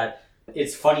say that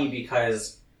it's funny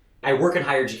because I work in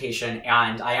higher education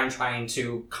and I am trying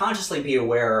to consciously be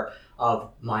aware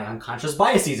of my unconscious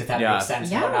biases, if that Yeah. makes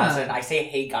sense. Yeah. And I say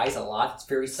hey guys a lot. It's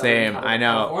very Same, Southern I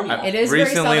know. California. It is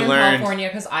Recently very Southern learned- California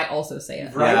because I also say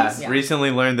it. Right? Yeah. Yeah. Recently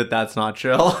learned that that's not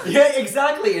chill. Yeah,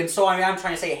 exactly. And so I'm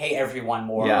trying to say hey everyone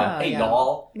more. Yeah. Hey Yeah.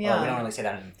 y'all. Yeah. We don't really say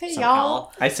that in Hey, SoCal.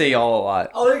 y'all. I say y'all a lot.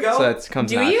 Oh, there you go. So that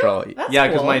comes Do you? natural. That's Yeah,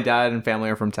 because cool. my dad and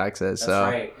family are from Texas, That's so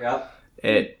right.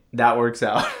 Yep. that works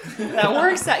out. That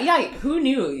works out. Yeah, who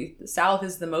knew? The South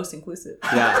is the most inclusive.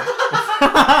 Yeah.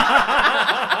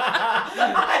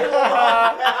 I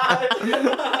love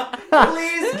that.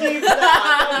 Please keep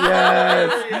that.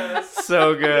 Yes.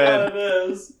 So good.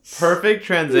 Yes. Perfect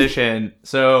transition.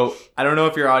 So I don't know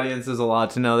if your audience is allowed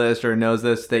to know this or knows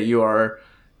this, that you are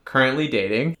currently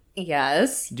dating.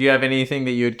 Yes. Do you have anything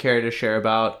that you'd care to share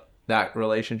about that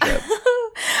relationship?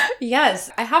 Yes,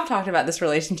 I have talked about this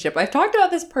relationship. I've talked about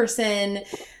this person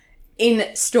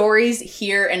in stories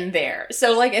here and there.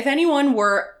 So, like, if anyone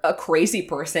were a crazy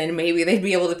person, maybe they'd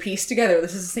be able to piece together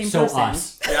this is the same So person.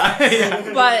 us.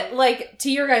 Yeah. But, like,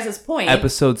 to your guys' point,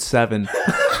 Episode 7.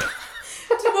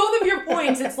 to both of your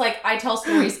points, it's like I tell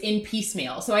stories in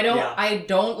piecemeal. So Yeah. I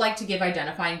don't like to give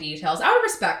identifying details out of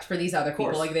respect for these other people.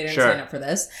 course. Like, they didn't Sure. sign up for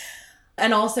this.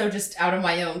 And also just out of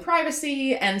my own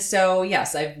privacy. And so,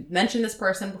 yes, I've mentioned this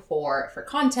person before. For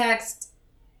context,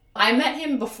 I met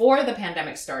him before the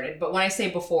pandemic started. But when I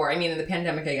say before, I mean the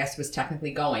pandemic, I guess, was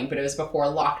technically going, but it was before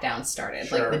lockdown started.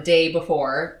 Sure. Like the day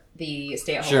before the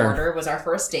stay-at-home Sure. order was our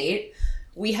first date.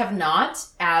 We have not,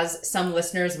 as some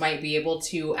listeners might be able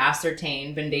to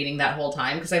ascertain, been dating that whole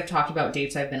time, because I've talked about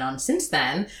dates I've been on since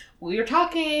then. We were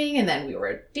talking, and then we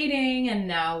were dating, and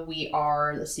now we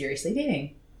are seriously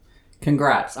dating.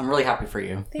 Congrats. I'm really happy for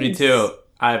you. Me Thanks. too.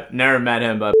 I've never met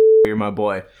him, but you're my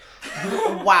boy.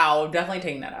 Wow, definitely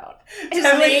taking that out. His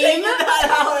Definitely name?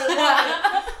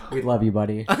 taking We love you,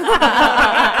 buddy.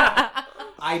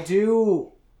 I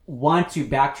do want to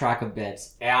backtrack a bit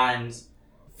and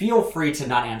feel free to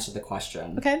not answer the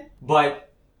question. Okay.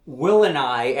 But Will and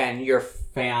I and your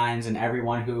fans and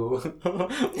everyone who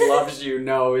loves you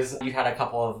knows you've had a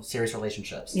couple of serious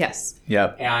relationships. Yes.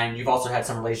 Yep. And you've also had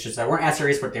some relationships that weren't as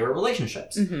serious, but they were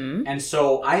relationships. Mm-hmm. And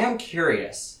so I am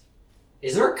curious,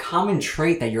 is there a common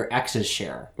trait that your exes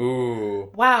share?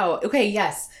 Ooh. Wow. Okay,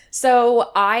 yes.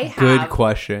 So I have... Good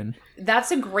question.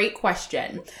 That's a great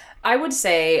question. I would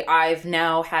say I've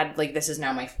now had, like, this is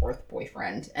now my 4th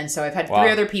boyfriend. And so I've had Wow.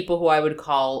 3 other people who I would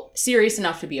call serious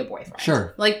enough to be a boyfriend.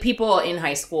 Sure. Like, people in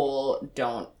high school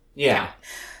don't Yeah. count.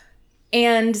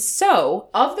 And so,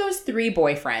 of those 3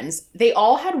 boyfriends, they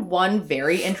all had one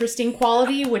very interesting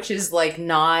quality, which is, like,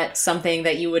 not something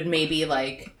that you would maybe,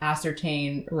 like,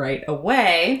 ascertain right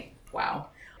away. Wow.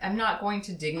 I'm not going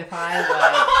to dignify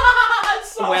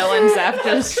what Will and Zeph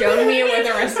just showed me with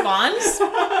a response.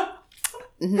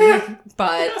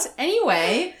 But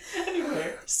anyway,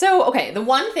 so, okay, the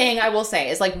one thing I will say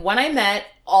is, like, when I met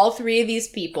all 3 of these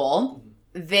people,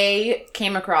 they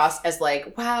came across as,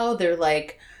 like, wow, they're,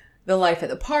 like, the life of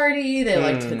the party, they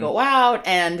like to go out,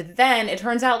 and then it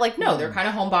turns out, like, no, they're kind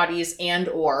of homebodies and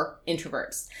or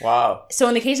introverts. Wow. So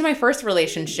in the case of my first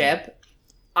relationship,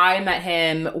 I met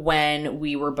him when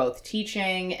we were both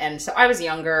teaching, and so I was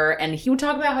younger, and he would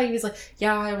talk about how he was like,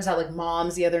 yeah, I was at, like,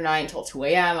 Mom's the other night until 2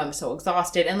 a.m., I'm so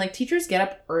exhausted, and, like, teachers get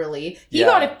up early. He Yeah.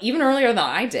 got up even earlier than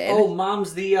I did. Oh,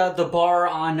 Mom's the bar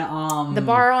on The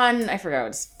bar on, I forgot,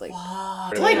 it's, like...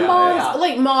 What? Like Yeah, Mom's, yeah.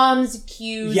 like Mom's,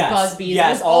 Q's, Yes, Busby's,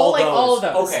 yes, it was all all of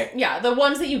those. Okay. Yeah, the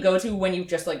ones that you go to when you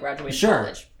just, like, graduated Sure.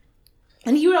 college.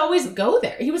 And he would always go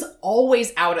there. He was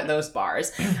always out at those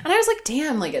bars. And I was like,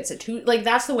 damn, like, it's a like,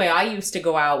 that's the way I used to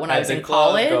go out when I was in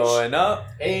college. Going up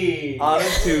Hey. on a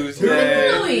Tuesday.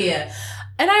 Literally. And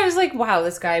I was like, wow,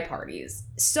 this guy parties.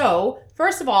 So,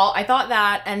 first of all, I thought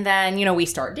that, and then, you know, we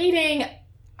start dating.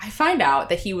 I find out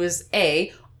that he was,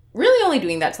 A, really only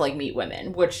doing that to, like, meet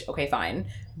women, which, okay, fine.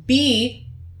 B,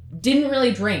 didn't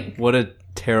really drink. What a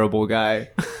terrible guy.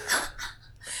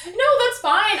 No, that's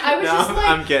fine. I was No, just like,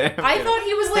 I'm kidding. I thought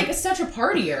he was like such a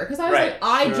partier because I was Right. like,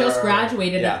 I just Sure.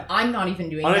 graduated Yeah. and I'm not even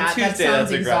doing On a that. That Tuesday, sounds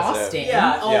that's aggressive. exhausting.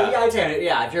 Yeah, oh, Yeah. yeah, I tell you,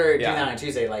 yeah, if you're Yeah. doing that on a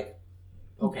Tuesday, like,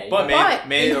 Okay. But But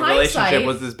maybe in a relationship hindsight-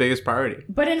 was his biggest priority.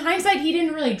 But in hindsight, he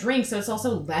didn't really drink, so it's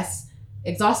also less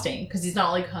exhausting because he's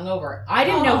not like hungover. I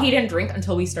didn't know he didn't drink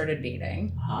until we started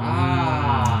dating.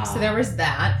 So there was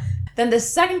that. Then the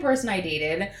second person I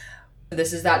dated,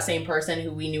 this is that same person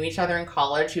who we knew each other in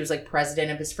college. He was like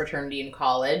president of his fraternity in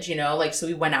college, you know, like so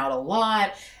we went out a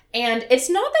lot. And it's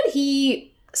not that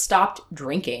he stopped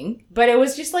drinking, but it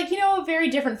was just like, you know, a very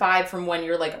different vibe from when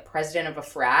you're like a president of a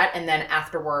frat and then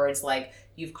afterwards like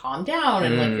you've calmed down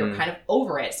and like you're kind of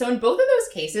over it. So in both of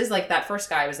those cases, like that first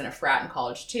guy was in a frat in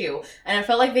college too, and I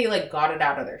felt like they like got it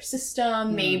out of their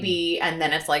system maybe, and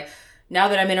then it's like now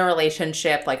that I'm in a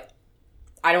relationship, like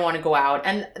I don't want to go out.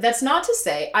 And that's not to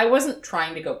say I wasn't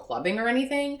trying to go clubbing or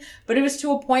anything, but it was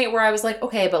to a point where I was like,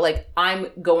 okay, but like I'm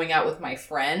going out with my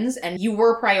friends and you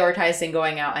were prioritizing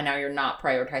going out and now you're not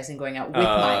prioritizing going out with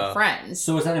my friends.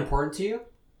 So is that important to you?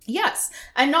 Yes.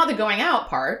 And not the going out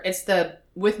part. It's the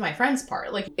with my friends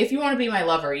part. Like, if you want to be my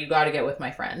lover, you got to get with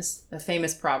my friends. The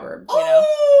famous proverb, you know?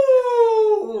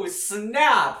 Oh,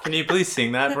 snap. Can you please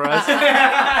sing that for us?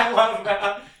 I love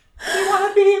that. You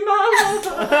want to be my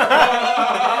lover?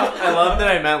 I love that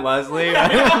I meant Leslie.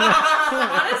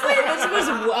 Honestly, this was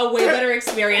a way better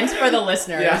experience for the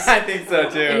listeners. Yeah, I think so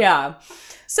too. Yeah.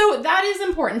 So that is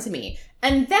important to me.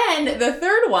 And then the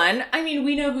third one, I mean,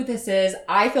 we know who this is.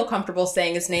 I feel comfortable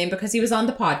saying his name because he was on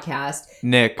the podcast.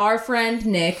 Nick. Our friend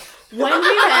Nick. When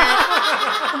we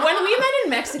met in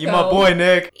Mexico, You my boy,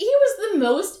 Nick. he was the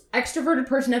most extroverted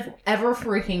person I've ever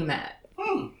freaking met.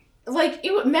 Like,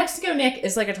 Mexico Nick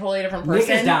is like a totally different Nick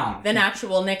person is down. than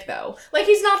actual Nick, though. Like,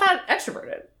 he's not that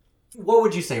extroverted. What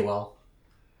would you say, Will?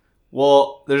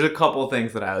 Well, there's a couple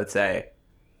things that I would say.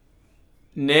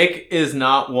 Nick is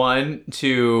not one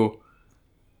to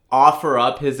offer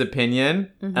up his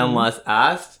opinion unless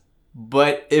asked,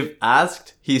 but if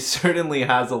asked, he certainly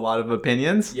has a lot of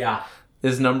opinions. Yeah.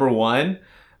 Is number one.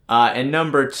 And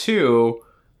number two,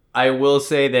 I will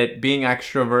say that being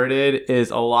extroverted is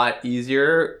a lot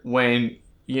easier when,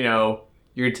 you know,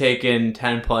 you're taking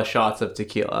 10 plus shots of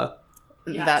tequila.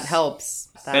 Yes. That helps.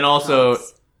 And also,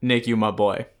 Nick, you my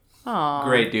boy. Aww.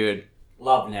 Great dude.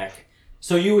 Love Nick.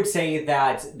 So you would say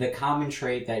that the common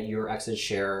trait that your exes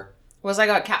share... Was I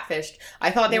got catfished.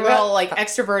 I thought they were all like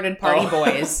extroverted party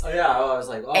boys. Oh, yeah. I was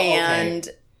like, oh, and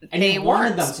okay. And they you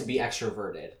wanted weren't. them to be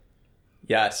extroverted.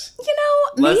 Yes. You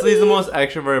know, maybe... Leslie's the most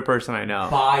extroverted person I know.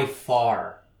 By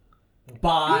far.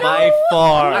 By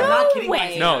far. I'm not kidding.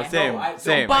 way. No, same.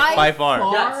 By By far.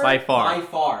 far? Yes, By far. By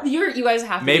far. You guys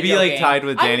have to Maybe be like joking. tied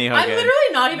with Danny I'm Hogan.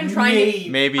 literally not even trying to...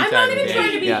 Maybe I'm tied not with even Danny.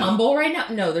 trying to be Yeah. humble right now.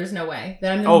 No, there's no way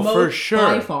that I'm the Oh, most for sure.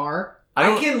 by far.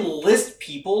 I can list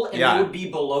people and Yeah. they would be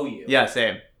below you. Yeah,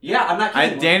 same. Yeah, I'm not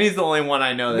kidding. Danny's the only one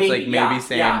I know that's like maybe yeah,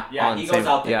 same. Yeah, on he same, goes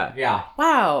out there. Yeah. Yeah.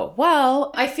 Wow.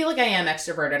 Well, I feel like I am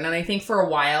extroverted, and I think for a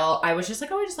while I was just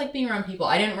like, oh, I just like being around people.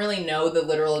 I didn't really know the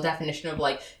literal definition of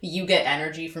like you get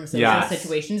energy from social Yes.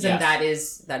 situations, Yes.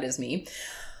 and that is me.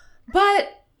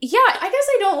 But yeah, I guess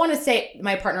I don't want to say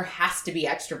my partner has to be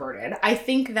extroverted. I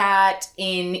think that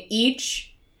in each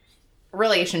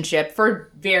relationship,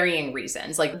 for varying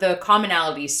reasons, like the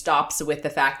commonality stops with the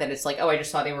fact that it's like, oh, I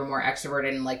just thought they were more extroverted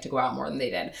and like to go out more than they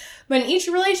did. But in each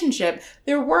relationship,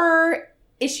 there were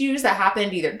issues that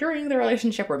happened either during the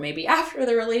relationship or maybe after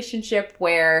the relationship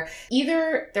where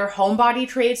either their homebody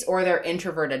traits or their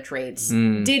introverted traits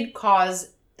did cause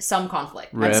some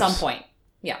conflict at some point.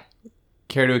 Yeah.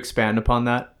 Care to expand upon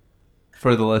that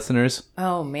for the listeners?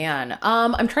 Oh man.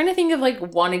 I'm trying to think of like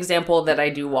one example that I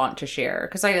do want to share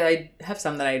because I have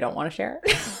some that I don't want to share.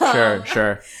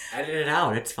 Sure. Edit it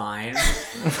out. It's fine.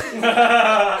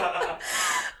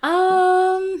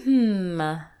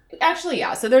 Actually,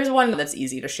 yeah. So there's one that's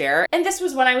easy to share. And this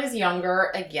was when I was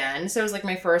younger again. So it was like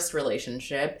my first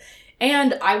relationship.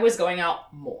 And I was going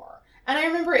out more. And I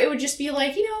remember it would just be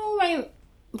like, you know, my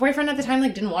boyfriend at the time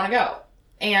like didn't want to go.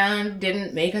 And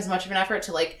didn't make as much of an effort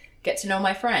to like get to know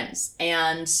my friends.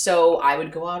 And so I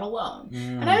would go out alone.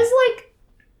 And I was like,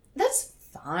 that's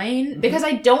fine. Because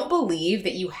I don't believe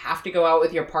that you have to go out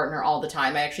with your partner all the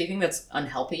time. I actually think that's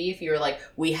unhealthy if you're like,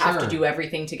 we have to do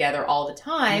everything together all the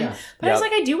time. Yeah. But I was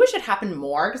like, I do wish it happened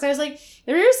more. Because I was like,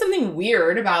 there is something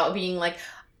weird about being like,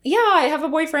 yeah, I have a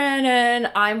boyfriend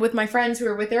and I'm with my friends who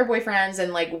are with their boyfriends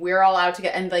and like we're all out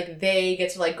together and like they get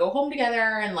to like go home together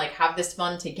and like have this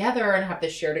fun together and have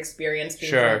this shared experience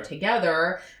being fun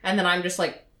together. And then I'm just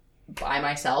like by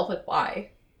myself. Like, why?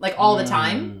 Like all the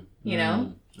time, you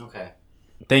know? Okay.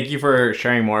 Thank you for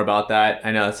sharing more about that.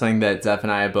 I know it's something that Zeph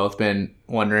and I have both been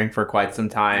wondering for quite some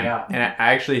time. Yeah. And I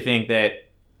actually think that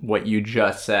what you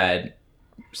just said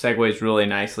segues really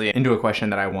nicely into a question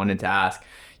that I wanted to ask.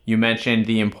 you mentioned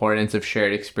the importance of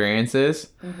shared experiences.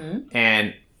 Mm-hmm.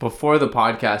 And before the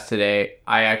podcast today,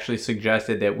 I actually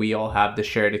suggested that we all have the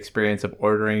shared experience of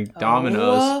ordering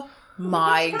Domino's. Oh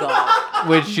my god.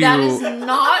 Which you That is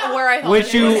not where I thought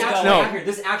Which it you- was Actually, going. no.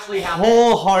 This actually happened.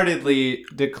 wholeheartedly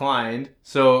declined.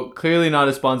 So clearly not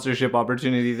a sponsorship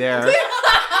opportunity there.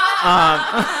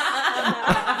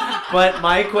 But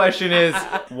my question is,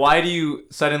 why do you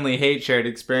suddenly hate shared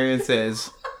experiences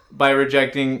by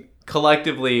rejecting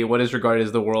collectively what is regarded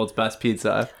as the world's best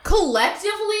pizza?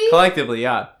 Collectively? Collectively,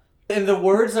 yeah. In the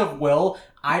words of Will,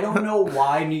 I don't know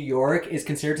why New York is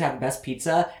considered to have the best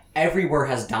pizza. Everywhere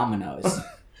has Domino's.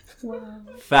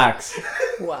 Facts.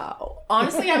 Wow.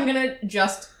 Honestly, I'm gonna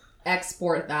just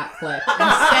export that clip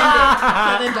and send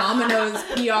it to the Domino's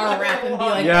PR rep and be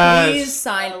like, Yes. please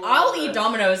sign. I'll eat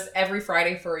Domino's every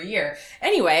Friday for a year.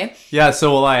 Anyway, Yeah,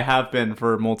 so will I, have been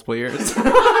for multiple years.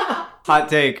 Hot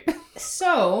take.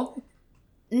 so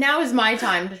now is my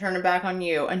time to turn it back on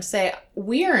you and say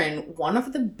we are in one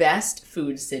of the best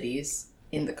food cities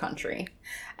in the country.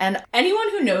 And anyone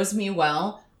who knows me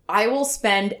well, I will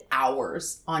spend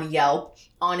hours on Yelp,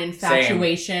 on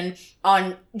Infatuation,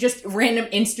 on just random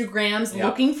Instagrams, Yep.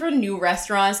 looking for new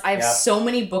restaurants. I have Yep. so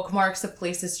many bookmarks of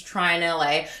places to try in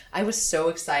LA. I was so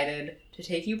excited to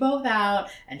take you both out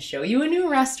and show you a new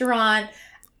restaurant.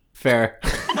 Fair.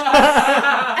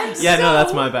 And Yeah, no, so-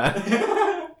 that's my bad.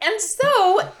 And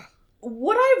so,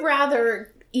 would I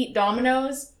rather eat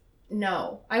Domino's?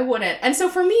 No, I wouldn't. And so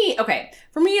for me,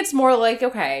 it's more like,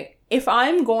 okay, if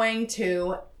I'm going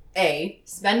to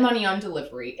spend money on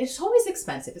delivery, it's always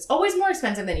expensive. It's always more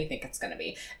expensive than you think it's going to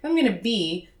be. If I'm going to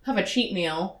B, have a cheat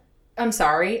meal, I'm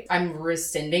sorry, I'm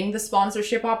rescinding the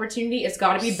sponsorship opportunity. It's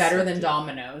got to be better than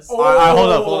Domino's. All right,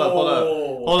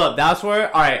 hold up. That's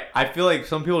where, all right, I feel like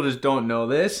some people just don't know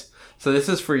this. So this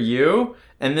is for you,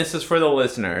 and this is for the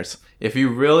listeners. If you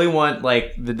really want,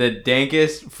 like, the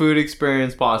dankest food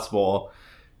experience possible,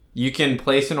 you can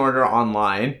place an order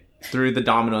online through the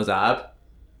Domino's app.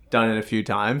 Done it a few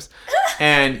times.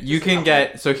 And you can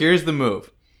get, so here's the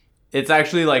move. It's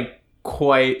actually, like,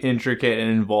 quite intricate and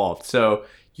involved. So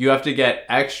you have to get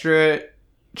extra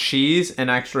cheese and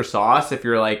extra sauce if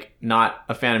you're like not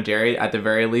a fan of dairy. At the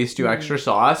very least, do extra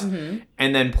sauce, and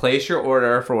then place your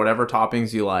order for whatever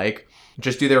toppings you like.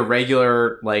 Just do their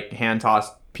regular like hand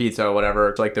tossed pizza or whatever.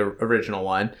 It's like the original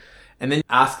one, and then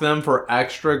ask them for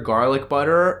extra garlic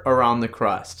butter around the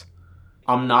crust.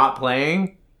 I'm not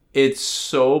playing. It's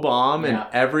so bomb, Yeah. and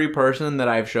every person that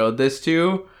I've showed this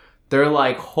to, they're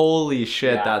like, "Holy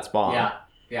shit, Yeah. that's bomb!"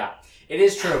 Yeah. It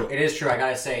is true. I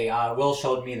gotta say, Will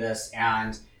showed me this,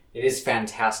 and it is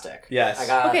fantastic. Yes. I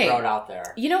gotta Okay. throw it out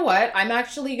there. You know what? I'm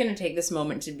actually going to take this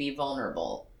moment to be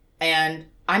vulnerable. And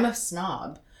I'm a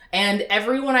snob. And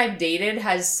everyone I've dated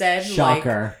has said,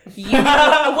 Shocker. like, you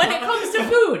know, when it comes to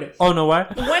food. Oh no,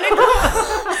 what? When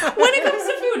it comes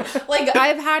to food. Like,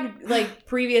 I've had, like,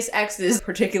 previous exes,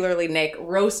 particularly Nick,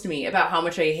 roast me about how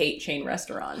much I hate chain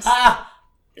restaurants.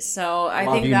 So I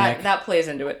Love think you, that Nick. that plays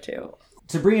into it, too.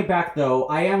 To bring it back, though,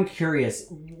 I am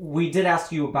curious. We did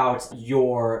ask you about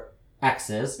your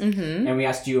exes, Mm-hmm. and we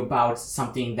asked you about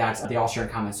something that they all share in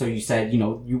common. So you said,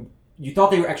 you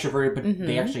thought they were extroverted, but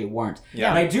they actually weren't.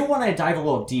 Yeah. But I do want to dive a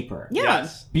little deeper. Yeah.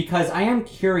 Yes. Because I am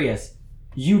curious.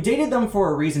 You dated them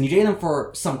for a reason. You dated them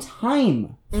for some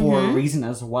time for a reason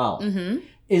as well. Mm-hmm.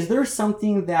 Is there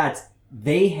something that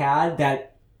they had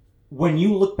that when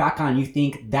you look back on, you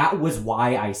think that was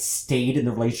why I stayed in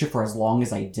the relationship for as long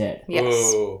as I did?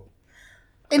 Yes. Ooh.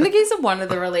 In the case of one of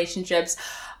the relationships,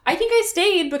 I think I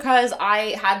stayed because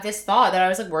I had this thought that I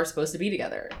was like, we're supposed to be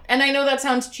together. And I know that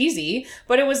sounds cheesy,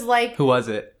 but it was like, Who was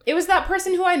it? it was that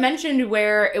person who I mentioned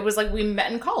where it was like we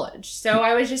met in college. So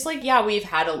I was just like, yeah, we've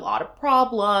had a lot of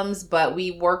problems, but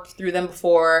we worked through them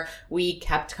before. We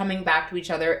kept coming back to each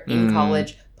other in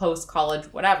college, post-college,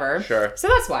 whatever. Sure. So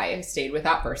that's why I stayed with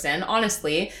that person,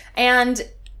 honestly. And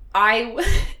I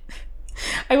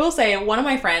will say, one of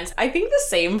my friends, I think the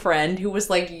same friend who was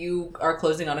like, you are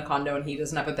closing on a condo and he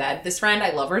doesn't have a bed. This friend, I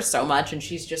love her so much. And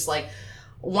she's just like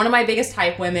one of my biggest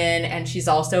hype women. And she's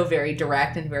also very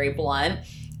direct and very blunt.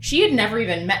 She had never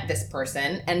even met this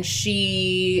person. And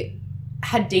she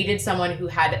had dated someone who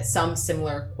had some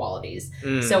similar qualities.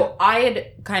 So I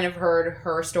had kind of heard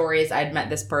her stories. I'd met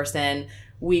this person.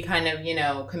 We kind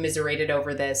of, commiserated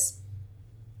over this.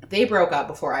 They broke up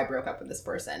before I broke up with this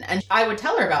person. And I would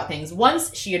tell her about things.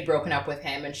 Once she had broken up with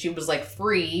him and she was like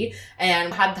free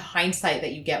and had the hindsight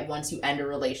that you get once you end a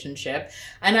relationship.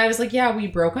 And I was like, yeah, we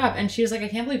broke up. And she was like, I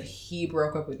can't believe he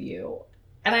broke up with you.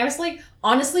 And I was like,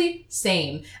 honestly,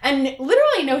 same. And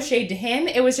literally no shade to him.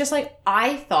 It was just like,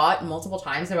 I thought multiple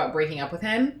times about breaking up with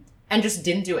him. and just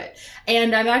didn't do it.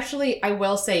 And I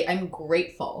will say I'm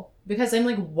grateful because I'm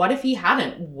like, what if he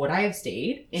hadn't? Would I have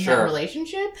stayed in that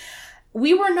relationship?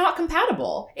 We were not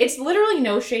compatible. It's literally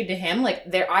no shade to him.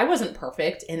 Like, I wasn't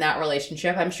perfect in that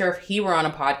relationship. I'm sure if he were on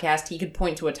a podcast, he could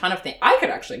point to a ton of things. I could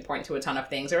actually point to a ton of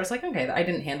things. I was like, okay, I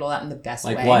didn't handle that in the best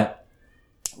way. Like what?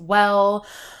 Well,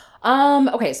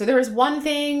 okay, so there was one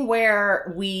thing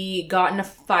where we got in a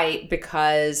fight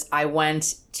because I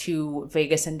went to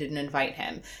Vegas and didn't invite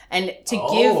him. And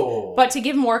to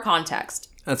give more context.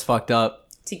 That's fucked up.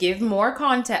 To give more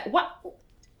context. What?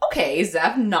 Okay,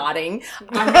 Zeph nodding.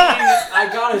 I mean, I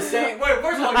gotta say, wait,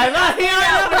 first of all, I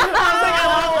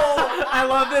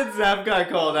love that Zeph got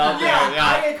called out.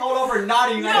 I get called out for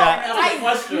nodding.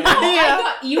 Question.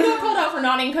 You got called out for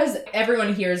nodding because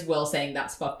everyone hears Will saying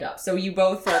that's fucked up. So you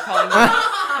both are calling me.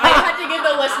 I had to give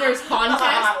the listeners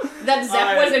context that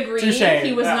Zeph was agreeing.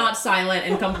 He was not silent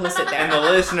and complicit there. And the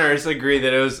listeners agree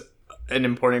that it was an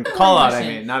important call out. I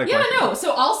mean, not a question. Yeah, no.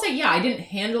 So I'll say, I didn't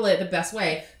handle it the best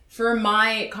way. For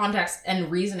my context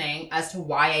and reasoning as to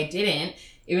why I didn't,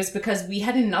 it was because we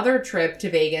had another trip to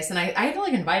Vegas and I had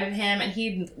like invited him and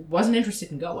he wasn't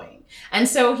interested in going. And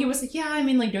so he was like, yeah, I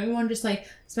mean, like, don't you want to just like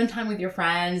spend time with your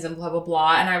friends and blah, blah,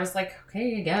 blah. And I was like,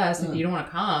 okay, I guess if you don't want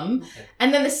to come. Okay.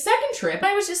 And then the second trip,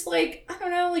 I was just like, I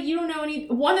don't know, like, you don't know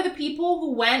one of the people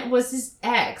who went was his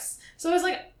ex. So I was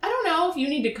like, I don't know if you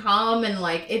need to come and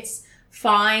like, it's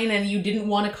fine. And you didn't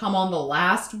want to come on the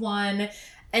last one.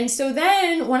 And so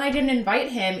then when I didn't invite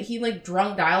him, he like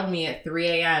drunk dialed me at 3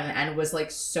 a.m. and was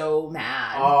like so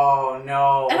mad. Oh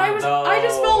no. And I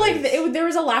just felt like there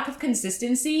was a lack of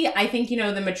consistency. I think,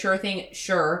 the mature thing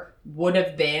sure would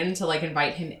have been to like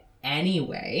invite him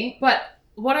anyway. But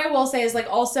what I will say is like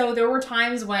also there were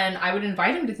times when I would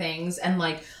invite him to things and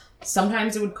like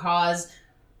sometimes it would cause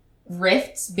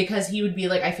rifts because he would be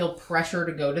like, I feel pressure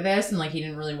to go to this and like he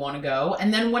didn't really want to go.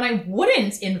 And then when I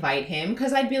wouldn't invite him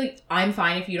because I'd be like, I'm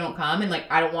fine if you don't come and like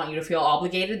I don't want you to feel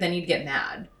obligated, then he'd get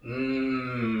mad.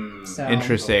 So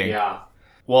interesting. Yeah.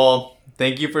 Well,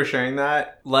 thank you for sharing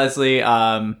that, Leslie.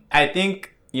 I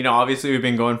think, obviously we've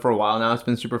been going for a while now. It's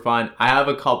been super fun. I have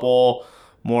a couple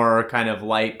more kind of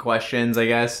light questions, I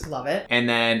guess. Love it. And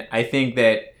then I think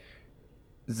that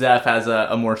Zeph has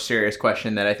a more serious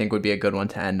question that I think would be a good one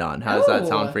to end on. How does that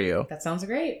sound for you? That sounds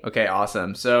great. Okay,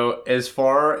 awesome. So as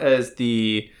far as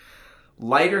the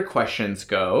lighter questions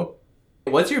go,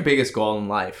 what's your biggest goal in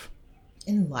life?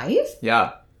 In life?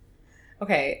 Yeah.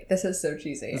 Okay, this is so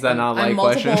cheesy. Is that not a light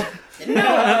question? No,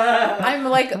 I'm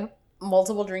like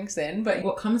multiple drinks in, but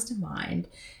what comes to mind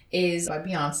is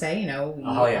Beyonce.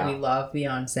 We love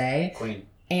Beyonce. Queen.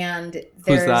 And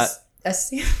there's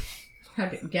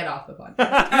get off the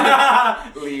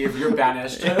podcast. Leave, you're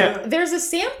banished. There's a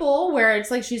sample where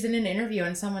it's like she's in an interview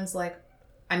and someone's like,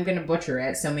 I'm going to butcher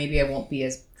it, so maybe I won't be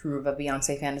as true of a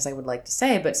Beyonce fan as I would like to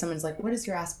say, but someone's like, what is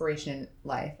your aspiration in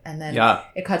life? And then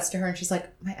it cuts to her and she's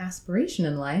like, my aspiration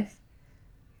in life?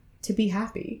 To be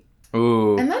happy.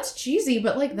 Ooh. And that's cheesy,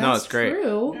 but like that's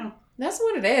true. Yeah. That's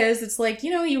what it is. It's like,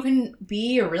 you can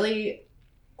be a really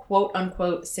quote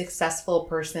unquote successful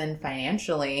person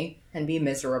financially and be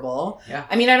miserable. Yeah.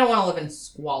 I mean, I don't want to live in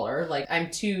squalor. Like, I'm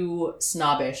too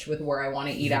snobbish with where I want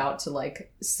to eat out to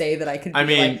like say that I could be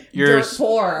like you're dirt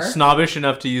poor. Snobbish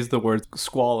enough to use the word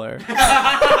squalor. Nice.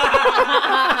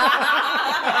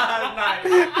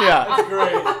 Yeah.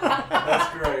 That's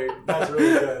great. That's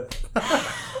really good.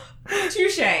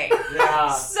 Touche.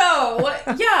 Yeah. So,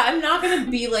 I'm not going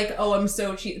to be like, oh, I'm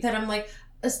so cheap. That I'm like,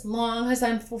 as long as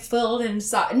I'm fulfilled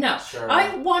inside. No. Sure.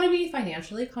 I want to be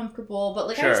financially comfortable, but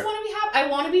like I just want to be happy. I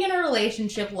want to be in a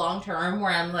relationship long term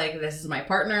where I'm like, this is my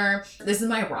partner. This is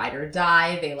my ride or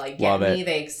die. They like get me.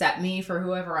 They accept me for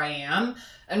whoever I am.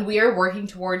 And we are working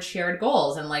towards shared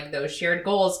goals. And like those shared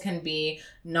goals can be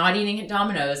not eating at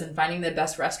Domino's and finding the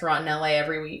best restaurant in LA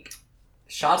every week.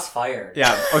 Shots fired.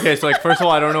 Yeah. Okay. So, like, first of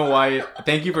all, I don't know why.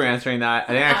 Thank you for answering that.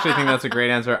 I actually think that's a great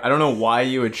answer. I don't know why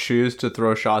you would choose to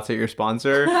throw shots at your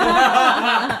sponsor.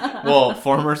 Well,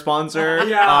 former sponsor.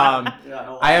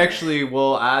 Yeah. I actually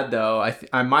will add though.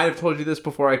 I might have told you this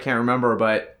before. I can't remember,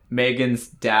 but Megan's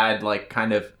dad like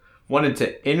kind of wanted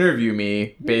to interview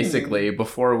me basically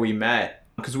before we met.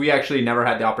 Because we actually never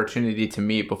had the opportunity to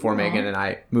meet before Megan and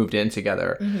I moved in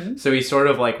together. Mm-hmm. So he sort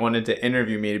of like wanted to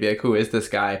interview me to be like, who is this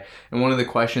guy? And one of the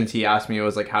questions he asked me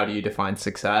was like, how do you define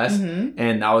success? Mm-hmm.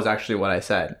 And that was actually what I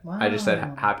said. Wow. I just said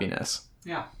happiness.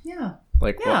 Yeah. Yeah.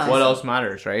 Like what else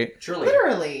matters, right? Truly.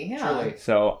 Literally, yeah. Truly.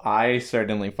 So I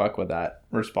certainly fuck with that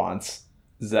response.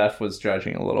 Zeph was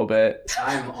judging a little bit.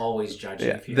 I'm always judging.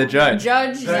 Yeah, if you the don't judge.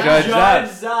 Judge The Zeph. judge Judge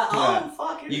Zeph. Zeph. Yeah. Oh,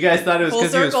 fuck. You guys thought it was Full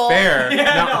because he was circle. fair. Yeah,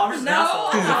 No, I'm just an No.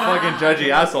 asshole. he's a fucking judgy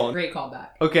asshole. Great callback.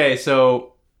 Okay,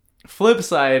 so flip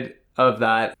side of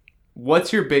that,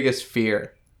 what's your biggest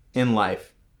fear in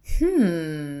life?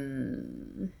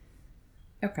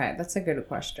 Okay, that's a good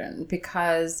question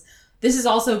because this is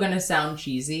also going to sound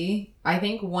cheesy. I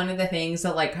think one of the things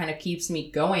that like kind of keeps me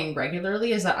going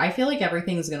regularly is that I feel like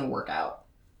everything's going to work out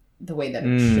the way that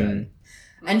it should.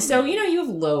 And so, you know, you have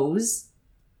lows,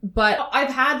 but I've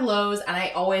had lows and I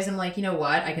always am like, you know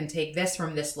what? I can take this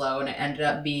from this low and it ended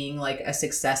up being like a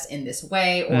success in this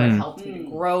way or it helped me to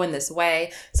grow in this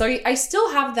way. So I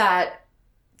still have that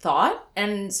thought.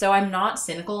 And so I'm not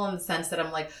cynical in the sense that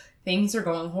I'm like, things are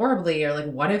going horribly or like,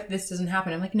 what if this doesn't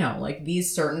happen? I'm like, no, like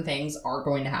these certain things are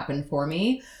going to happen for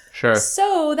me. Sure.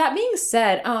 So that being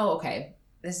said, okay,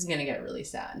 this is going to get really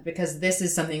sad because this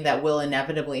is something that will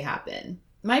inevitably happen.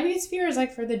 My biggest fear is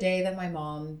like for the day that my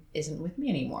mom isn't with me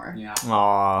anymore. Yeah.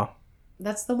 Aw.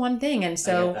 That's the one thing. And I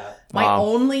so get that. my Wow.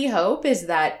 only hope is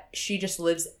that she just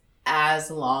lives as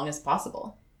long as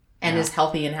possible and Yeah. is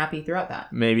healthy and happy throughout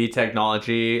that. Maybe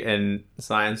technology and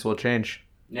science will change.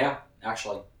 Yeah,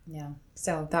 actually. Yeah.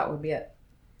 So that would be it.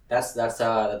 That's.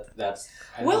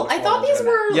 Well, look I thought forward these to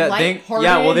were Yeah, lighthearted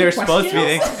yeah, well, they were supposed to be.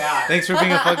 questions. Thanks, Yeah. thanks for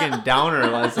being a fucking downer,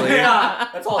 Leslie. Yeah,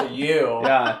 that's all you.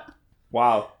 Yeah.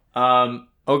 Wow.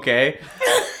 Okay.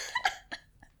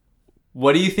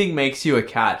 What do you think makes you a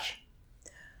catch?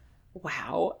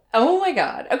 Wow. Oh my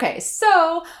god. Okay,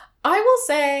 so I will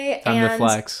say Time to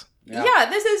flex. Yeah,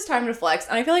 this is time to flex.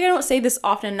 And I feel like I don't say this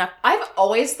often enough. I've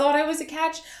always thought I was a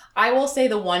catch. I will say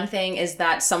the one thing is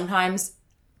that sometimes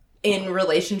in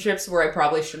relationships where I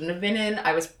probably shouldn't have been in,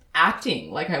 I was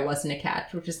acting like I wasn't a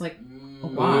catch, which is like,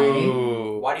 why?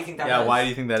 Ooh. Why do you think that Yeah, is? why do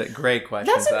you think that? Great question.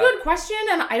 That's a Zach. good question,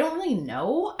 and I don't really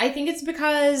know. I think it's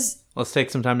because, Let's take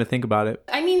some time to think about it.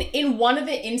 I mean, in one of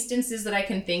the instances that I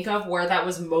can think of where that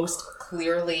was most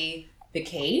clearly the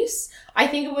case, I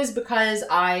think it was because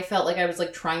I felt like I was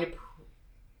like trying to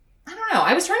I don't know.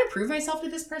 I was trying to prove myself to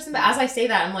this person, but as I say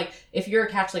that, I'm like, if you're a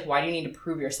catch, like, why do you need to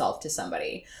prove yourself to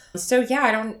somebody? So yeah,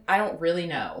 I don't really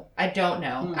know. I don't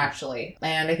know, actually.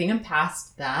 And I think I'm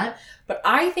past that. But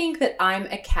I think that I'm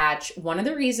a catch. One of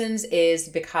the reasons is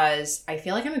because I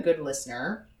feel like I'm a good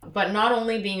listener. But not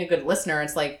only being a good listener,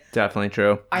 it's like, Definitely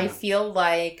true. I feel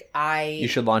like You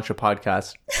should launch a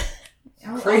podcast.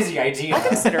 Crazy idea. I'll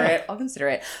consider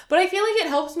it. But I feel like it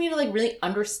helps me to like really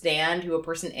understand who a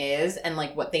person is and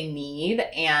like what they need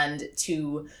and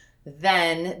to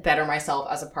then better myself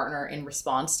as a partner in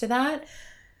response to that.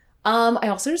 I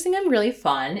also just think I'm really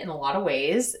fun in a lot of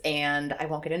ways, and I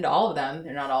won't get into all of them.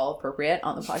 They're not all appropriate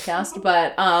on the podcast,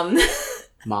 but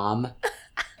Mom, we're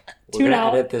Tune gonna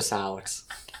out. edit this out.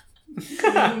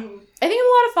 I think I'm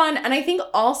a lot of fun. And I think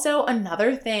also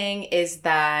another thing is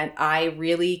that I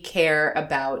really care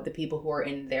about the people who are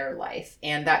in their life.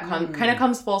 And that kind of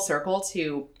comes full circle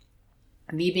to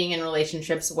me being in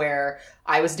relationships where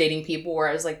I was dating people where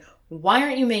I was like, why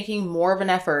aren't you making more of an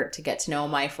effort to get to know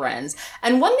my friends?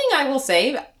 And one thing I will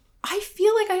say, I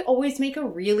feel like I always make a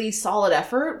really solid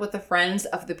effort with the friends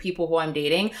of the people who I'm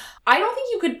dating. I don't think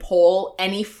you could poll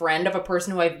any friend of a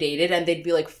person who I've dated and they'd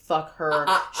be like, fuck her.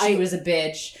 She was a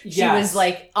bitch. She Yes. was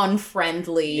like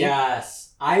unfriendly.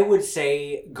 Yes. I would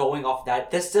say, going off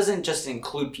that, this doesn't just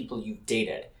include people you've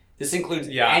dated. This includes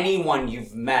anyone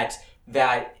you've met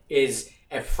that is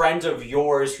a friend of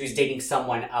yours who's dating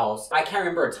someone else. I can't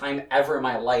remember a time ever in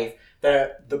my life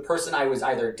that the person I was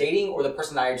either dating or the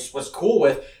person that I just was cool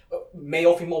with,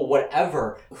 male, female,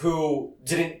 whatever, who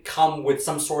didn't come with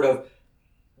some sort of,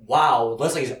 wow,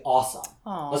 Leslie's awesome.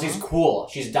 Aww. Leslie's cool.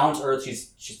 She's down to earth.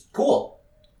 She's cool.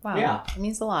 Wow. Yeah. It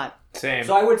means a lot. Same.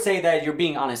 So I would say that you're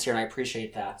being honest here, and I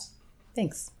appreciate that.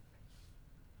 Thanks.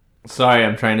 Sorry,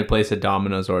 I'm trying to place a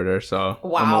Domino's order, so I'm a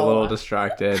Wow. little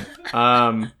distracted.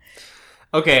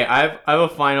 Okay, I have a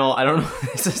final. I don't know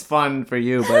if this is fun for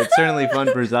you, but it's certainly fun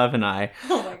for Zev and I.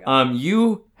 Oh my God.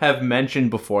 You have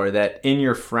mentioned before that in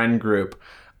your friend group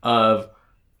of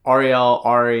Ariel,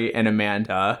 Ari, and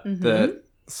Amanda, the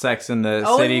Sex in the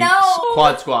Oh, City no!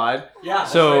 Quad Squad. Yeah.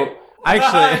 That's So right.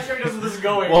 actually, I'm sure this is where this is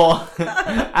going. well,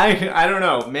 I don't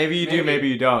know. Maybe you do, Maybe. maybe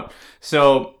you don't.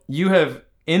 So you have,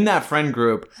 in that friend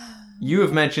group, you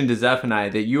have mentioned to Zeph and I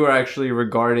that you are actually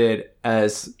regarded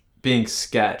as being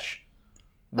sketch.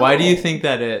 Why do you think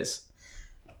that is?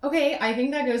 Okay, I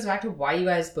think that goes back to why you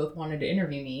guys both wanted to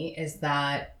interview me, is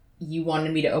that you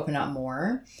wanted me to open up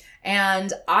more.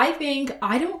 And I think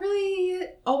I don't really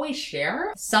always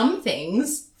share some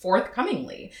things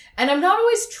forthcomingly. And I'm not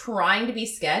always trying to be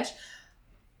sketch.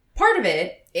 Part of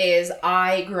it is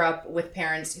I grew up with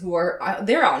parents who are,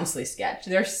 they're honestly sketch.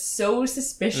 They're so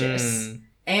suspicious.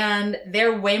 And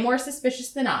they're way more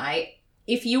suspicious than I.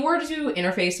 If you were to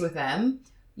interface with them,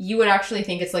 you would actually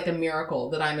think it's like a miracle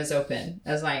that I'm as open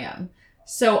as I am.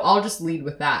 So I'll just lead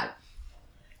with that.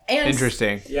 And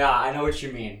Interesting. Yeah, I know what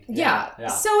you mean. Yeah.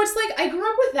 So it's like I grew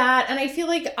up with that, and I feel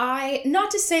like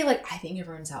not to say like I think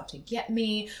everyone's out to get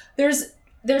me. There's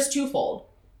twofold.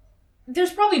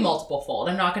 There's probably multiple fold.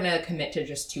 I'm not going to commit to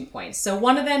just 2 points. So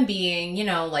one of them being, you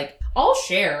know, like I'll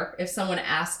share if someone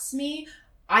asks me.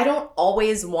 I don't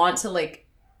always want to like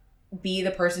be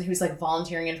the person who's like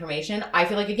volunteering information. I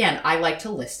feel like, again, I like to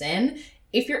listen.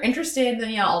 If you're interested,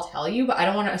 then yeah, I'll tell you, but I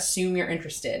don't want to assume you're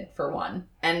interested, for one.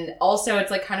 And also, it's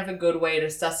like kind of a good way to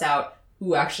suss out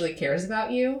who actually cares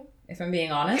about you, if I'm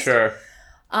being honest. Sure.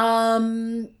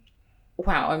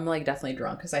 Wow, I'm like definitely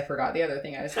drunk because I forgot the other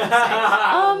thing I was going to say.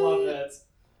 I love it.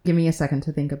 Give me a second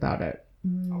to think about it.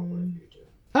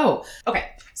 Oh, okay.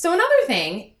 So another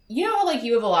thing, you know, like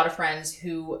you have a lot of friends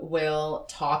who will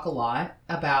talk a lot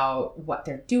about what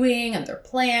they're doing and their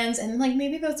plans, and like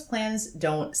maybe those plans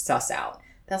don't suss out.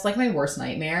 That's like my worst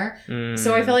nightmare.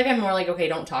 So I feel like I'm more like, okay,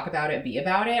 don't talk about it, be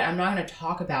about it. I'm not going to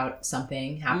talk about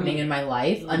something happening in my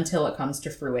life until it comes to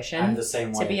fruition. I'm the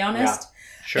same way. To be honest. Yeah.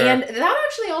 Sure. And that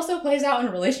actually also plays out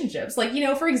in relationships. Like, you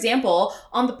know, for example,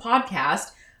 on the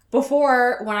podcast,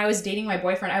 before, when I was dating my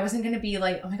boyfriend, I wasn't going to be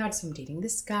like, oh my God, so I'm dating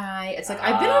this guy. It's like,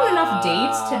 I've been on enough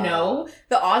dates to know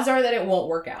the odds are that it won't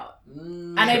work out.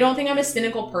 And I don't think I'm a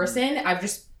cynical person. I've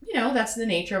just, you know, that's the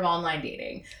nature of online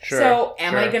dating. Sure, So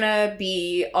am I going to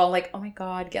be all like, oh my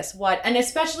God, guess what? And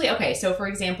especially, okay, so for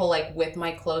example, like with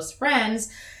my close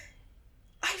friends,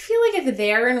 I feel like if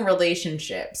they're in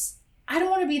relationships, I don't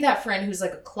want to be that friend who's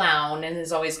like a clown and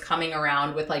is always coming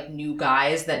around with like new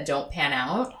guys that don't pan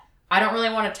out. I don't really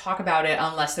want to talk about it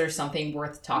unless there's something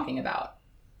worth talking about.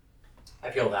 I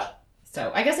feel that.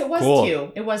 So I guess it was Cool.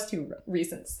 two. It was 2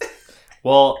 reasons.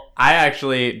 Well, I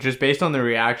actually, just based on the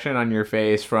reaction on your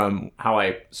face from how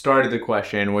I started the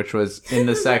question, which was in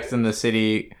the Sex and the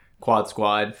City Quad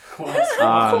Squad, Quad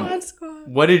squad.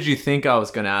 what did you think I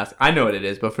was going to ask? I know what it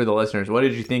is, but for the listeners, what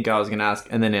did you think I was going to ask?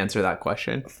 And then answer that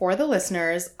question. For the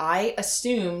listeners, I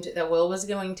assumed that Will was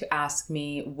going to ask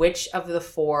me which of the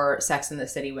 4 Sex and the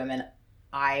City women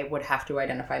I would have to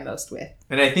identify most with.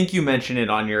 And I think you mentioned it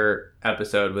on your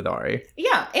episode with Ari.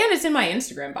 Yeah, and it's in my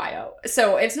Instagram bio.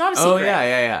 So it's not a secret. Oh,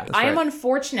 yeah. That's I am right.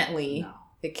 unfortunately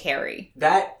the Carrie.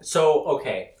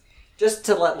 Okay. Just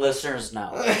to let listeners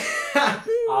know,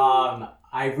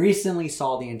 I recently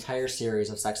saw the entire series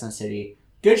of Sex and the City.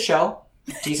 Good show.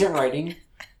 Decent writing.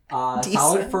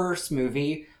 Solid first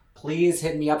movie. Please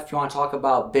hit me up if you want to talk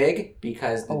about Big,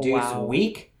 because the dude's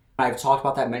weak. I've talked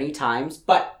about that many times.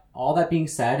 But all that being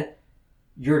said,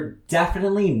 you're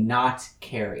definitely not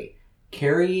Carrie.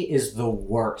 Carrie is the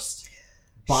worst.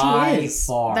 By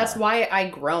far. That's why I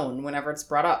groan whenever it's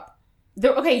brought up.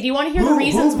 Okay, do you want to hear the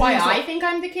reasons why I think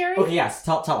I'm the Carrie? Okay, yes.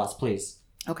 Tell us, please.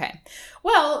 Okay.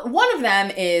 Well, one of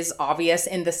them is obvious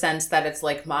in the sense that it's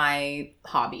like my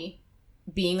hobby.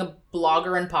 Being a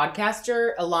blogger and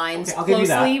podcaster aligns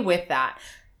closely with that.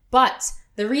 But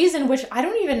the reason, which I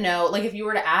don't even know, like if you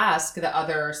were to ask the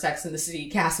other Sex and the City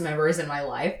cast members in my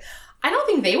life, I don't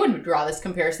think they would draw this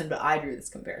comparison, but I drew this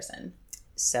comparison.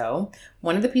 So,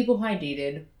 one of the people who I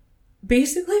dated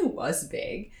basically was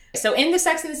Big. So in the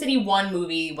Sex and the City 1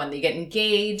 movie, when they get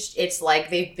engaged, it's like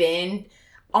they've been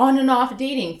on and off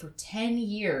dating for 10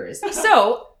 years.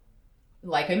 So,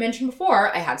 like I mentioned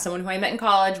before, I had someone who I met in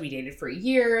college. We dated for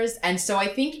years. And so I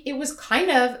think it was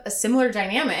kind of a similar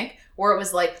dynamic where it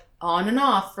was like on and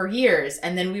off for years.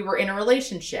 And then we were in a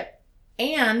relationship.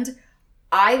 And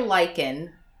I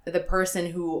liken the person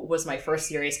who was my first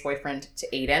serious boyfriend to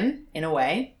Aiden, in a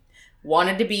way.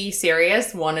 Wanted to be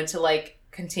serious, wanted to like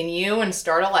continue and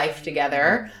start a life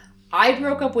together. I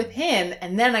broke up with him,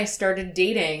 and then I started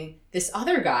dating this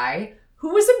other guy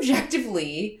who was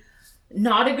objectively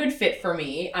not a good fit for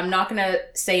me. I'm not going to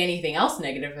say anything else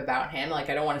negative about him. Like,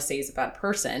 I don't want to say he's a bad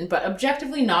person, but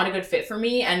objectively not a good fit for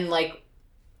me. And like,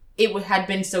 it had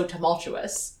been so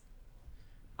tumultuous.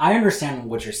 I understand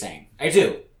what you're saying. I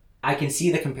do. I can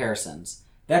see the comparisons.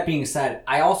 That being said,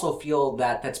 I also feel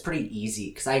that that's pretty easy,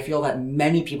 because I feel that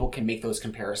many people can make those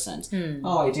comparisons.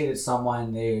 Oh, I dated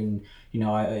someone, and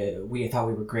we thought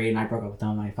we were great, and I broke up with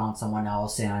them, and I found someone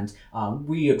else, and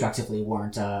we objectively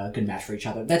weren't a good match for each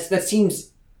other. That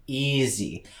seems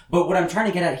easy. But what I'm trying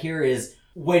to get at here is,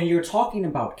 when you're talking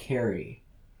about Carrie,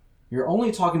 you're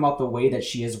only talking about the way that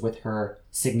she is with her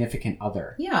significant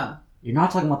other. Yeah. You're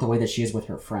not talking about the way that she is with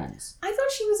her friends. I thought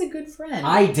she was a good friend.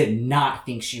 I did not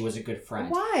think she was a good friend.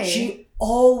 Why? She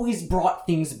always brought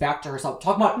things back to herself.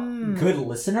 Talk about good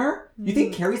listener. You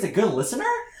think Carrie's a good listener?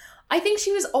 I think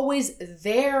she was always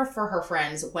there for her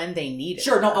friends when they needed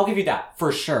Sure, her. no, I'll give you that.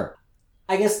 For sure.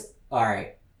 I guess,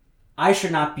 alright. I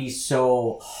should not be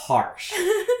so harsh.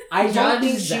 I don't Judge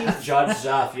think Zeph. she's Judge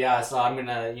Zeph, yeah, so I'm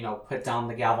gonna, put down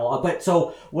the gavel. But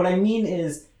so, what I mean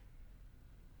is,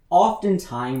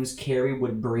 oftentimes Carrie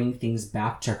would bring things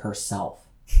back to herself.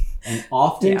 And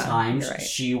oftentimes you're right.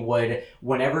 she would,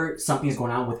 whenever something's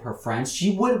going on with her friends,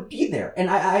 she would be there. And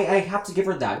I have to give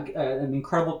her that. An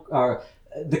incredible,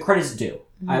 the credit's due.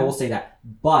 I will say that.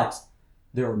 But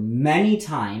there are many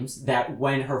times that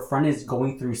when her friend is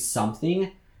going through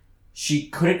something, she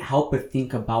couldn't help but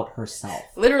think about herself.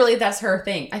 Literally, that's her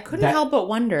thing. I couldn't That- help but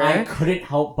wonder. I couldn't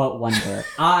help but wonder.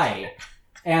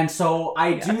 And so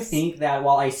I do Yes. think that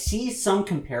while I see some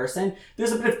comparison,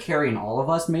 there's a bit of Carrie in all of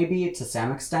us, maybe to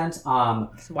some extent.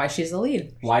 That's why she's the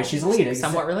lead. Why she's a lead.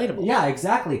 Somewhat relatable. Yeah,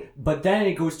 exactly. But then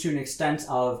it goes to an extent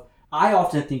of, I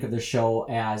often think of the show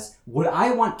as, would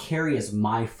I want Carrie as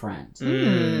my friend?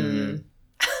 Mm.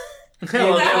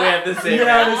 Well, we have the same.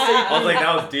 Yeah, the same- I was like,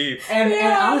 that was deep. And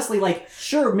honestly, like,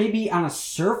 sure, maybe on a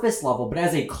surface level, but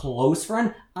as a close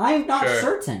friend, I'm not Sure.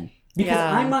 certain. Because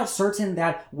Yeah. I'm not certain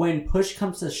that when push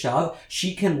comes to shove,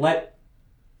 she can let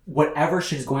whatever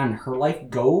shit is going on in her life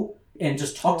go and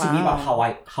just talk to me about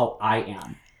how I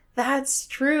am. That's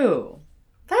true.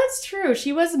 That's true.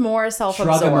 She was more Shrug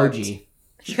self-absorbed. emoji.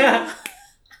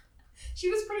 She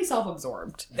was pretty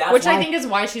self-absorbed. That's Which I why- think is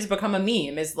why she's become a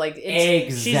meme. Is like,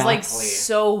 she's like Exactly.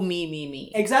 so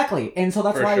me. Exactly. And so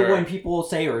that's For why sure. when people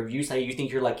say, or you say you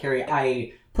think you're like Carrie,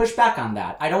 I push back on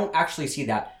that. I don't actually see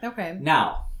that. Okay.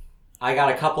 Now, I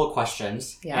got a couple of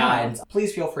questions. Yeah. And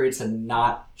please feel free to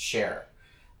not share.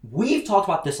 We've talked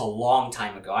about this a long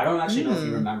time ago. I don't actually know if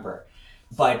you remember.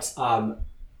 But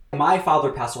my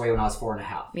father passed away when I was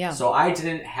 4.5. Yeah. So I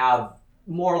didn't have,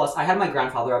 more or less, I had my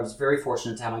grandfather. I was very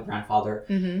fortunate to have my grandfather.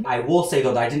 Mm-hmm. I will say,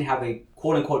 though, that I didn't have a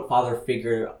quote-unquote father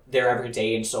figure there every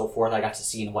day and so forth. I got to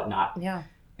see and whatnot. Yeah.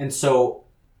 And so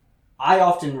I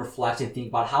often reflect and think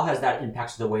about how has that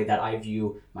impacted the way that I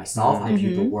view myself, I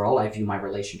view the world, I view my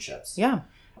relationships. Yeah.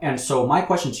 And so my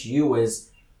question to you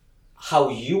is how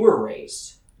you were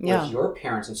raised Yeah. with your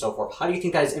parents and so forth. How do you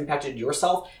think that has impacted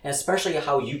yourself, and especially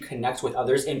how you connect with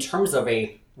others in terms of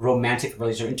a romantic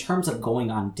relationship, in terms of going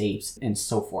on dates and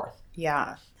so forth?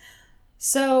 Yeah.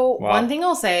 So Wow. one thing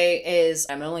I'll say is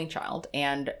I'm an only child,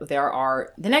 and there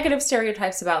are the negative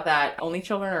stereotypes about that. Only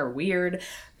children are weird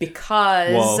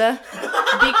because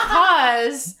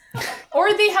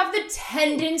or they have the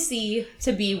tendency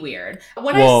to be weird.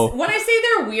 When Whoa. I say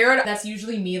they're weird, that's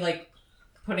usually me like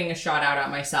putting a shot out at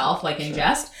myself, like in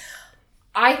jest.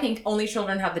 I think only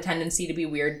children have the tendency to be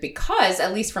weird because,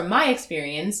 at least from my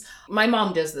experience, my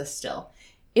mom does this still.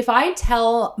 If I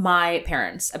tell my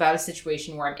parents about a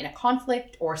situation where I'm in a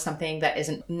conflict or something that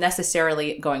isn't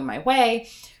necessarily going my way,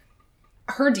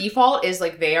 her default is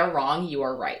like, they are wrong, you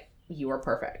are right. You are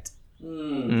perfect.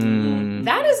 Mm.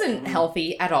 That isn't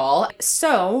healthy at all.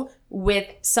 So, with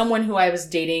someone who I was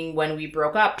dating when we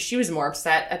broke up, she was more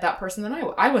upset at that person than I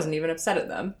was. I wasn't even upset at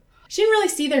them. She didn't really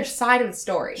see their side of the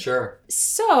story. Sure.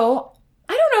 So,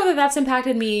 I don't know that that's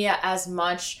impacted me as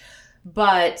much,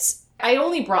 but I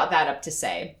only brought that up to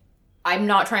say, I'm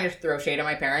not trying to throw shade at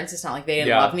my parents. It's not like they didn't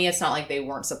Yeah. love me. It's not like they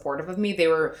weren't supportive of me. They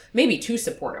were maybe too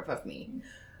supportive of me.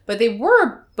 But they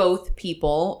were both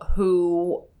people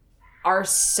who are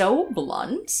so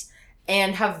blunt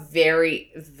and have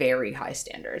very, very high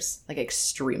standards. Like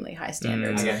extremely high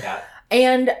standards. I get that.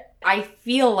 And I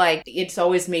feel like it's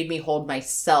always made me hold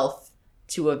myself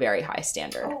to a very high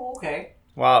standard. Oh, okay.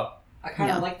 Wow. I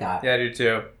kind of Yeah. like that. Yeah, I do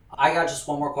too. I got just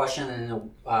one more question and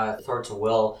then throw it to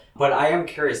Will. But I am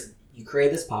curious. You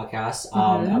created this podcast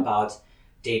about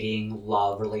dating,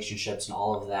 love, relationships, and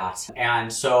all of that.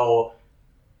 And so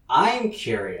I'm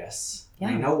curious. Yeah.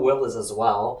 I know Will is as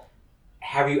well.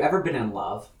 Have you ever been in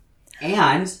love?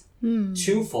 And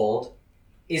twofold,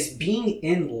 is being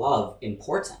in love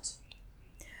important?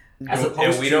 As opposed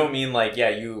And we to don't mean like,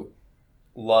 you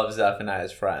love Zeph and I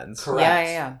as friends. correct.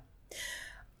 Yeah.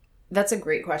 That's a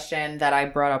great question that I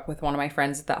brought up with one of my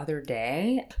friends the other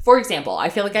day. For example, I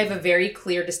feel like I have a very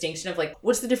clear distinction of like,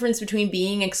 what's the difference between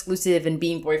being exclusive and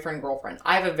being boyfriend-girlfriend?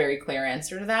 I have a very clear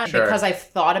answer to that Sure. because I've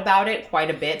thought about it quite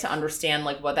a bit to understand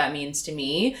like what that means to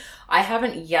me. I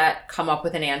haven't yet come up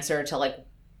with an answer to like,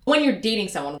 when you're dating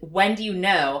someone, when do you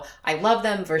know I love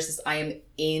them versus I am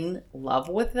in love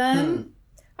with them?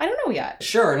 I don't know yet.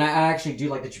 Sure, and I actually do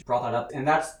like that you brought that up, and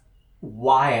that's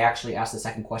why I actually asked the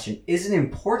second question. Is it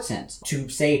important to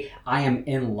say I am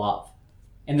in love?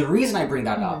 And the reason I bring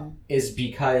that up is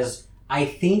because I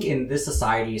think in this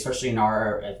society, especially in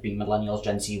our, as being millennials,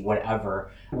 Gen Z,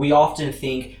 whatever, we often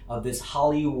think of this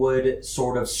Hollywood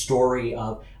sort of story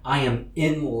of, I am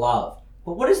in love.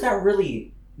 But what does that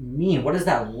really mean? What does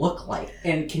that look like?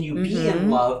 And can you be in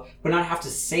love but not have to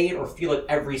say it or feel it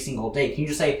every single day? Can you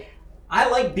just say, I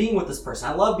like being with this person,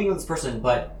 I love being with this person,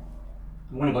 but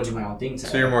I'm going to go do my own thing today.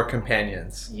 So you're more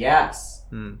companions. Yes.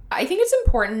 I think it's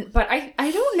important, but I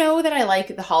don't know that I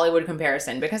like the Hollywood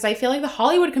comparison, because I feel like the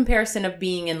Hollywood comparison of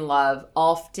being in love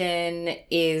often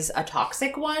is a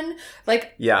toxic one.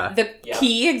 Like, the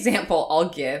key example I'll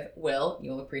give, Will,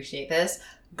 you'll appreciate this,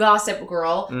 Gossip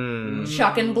Girl,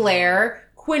 Chuck and Blair,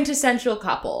 quintessential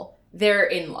couple. They're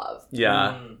in love.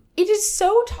 Yeah. It is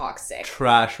so toxic.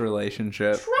 Trash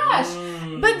relationship. Trash.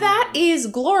 But that is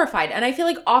glorified. And I feel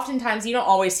like oftentimes you don't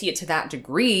always see it to that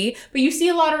degree, but you see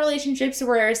a lot of relationships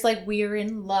where it's like, we're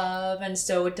in love, and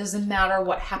so it doesn't matter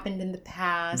what happened in the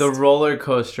past. The roller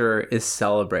coaster is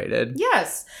celebrated.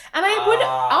 Yes. And I would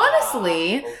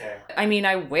honestly, I mean,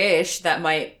 I wish that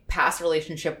my past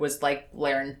relationship was like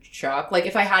Blair and Chuck. Like,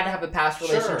 if I had to have a past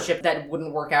relationship that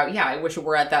wouldn't work out, I wish it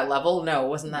were at that level. No, it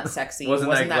wasn't that sexy. Wasn't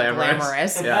that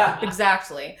glamorous. Yeah.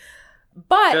 Exactly.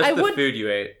 But Just the food you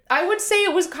ate. I would say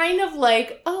it was kind of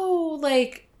like,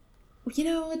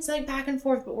 it's like back and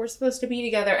forth, but we're supposed to be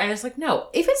together. And it's like, no,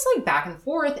 if it's like back and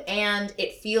forth and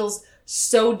it feels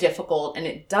so difficult and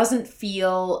it doesn't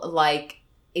feel like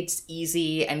it's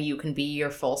easy and you can be your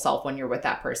full self when you're with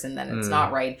that person, then it's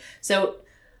not right. So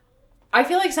I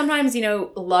feel like sometimes,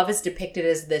 love is depicted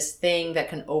as this thing that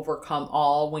can overcome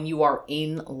all when you are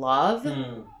in love.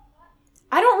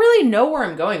 I don't really know where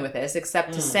I'm going with this,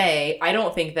 except to say I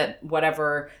don't think that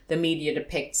whatever the media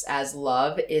depicts as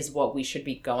love is what we should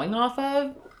be going off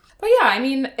of. But yeah, I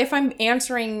mean, if I'm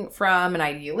answering from an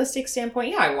idealistic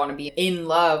standpoint, I want to be in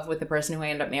love with the person who I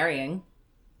end up marrying.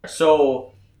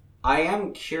 So I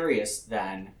am curious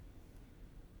then,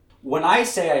 when I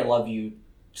say I love you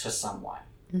to someone,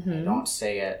 I don't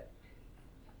say it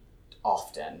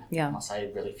often, unless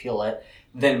I really feel it,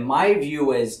 then my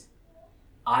view is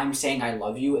I'm saying I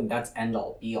love you and that's end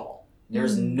all be all.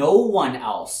 There's no one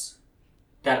else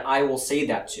that I will say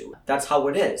that to. That's how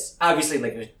it is. Obviously,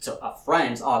 like, to a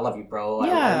friend, I love you, bro.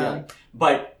 Yeah. I love you.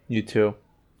 But You too.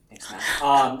 thanks,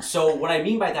 man. So what I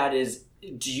mean by that is,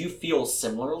 do you feel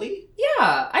similarly?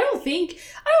 Yeah, I don't think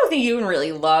you can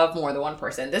really love more than one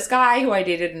person. This guy who I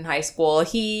dated in high school,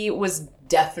 he was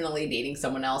definitely dating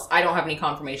someone else. I don't have any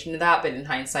confirmation to that, but in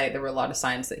hindsight, there were a lot of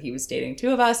signs that he was dating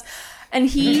two of us. And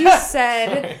he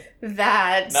said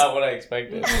that... Not what I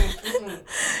expected.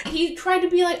 He tried to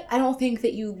be like, I don't think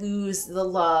that you lose the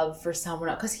love for someone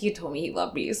else. Because he had told me he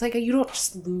loved me. He's like, you don't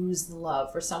just lose the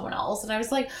love for someone else. And I was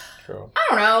like, True. I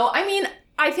don't know. I mean,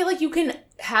 I feel like you can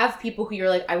have people who you're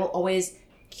like, I will always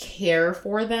care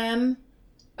for them.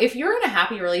 If you're in a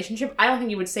happy relationship, I don't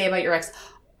think you would say about your ex,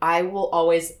 I will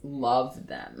always love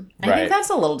them. I think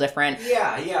that's a little different.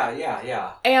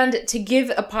 Yeah. And to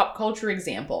give a pop culture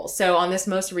example, so on this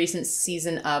most recent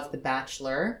season of The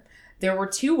Bachelor, there were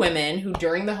two women who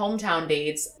during the hometown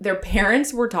dates, their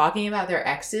parents were talking about their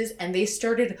exes and they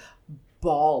started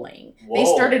bawling. Whoa. They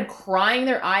started crying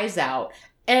their eyes out.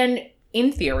 And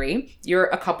in theory, you're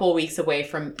a couple weeks away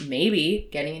from maybe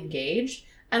getting engaged.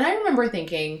 And I remember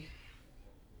thinking,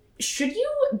 should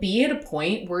you be at a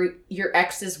point where your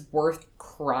ex is worth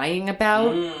crying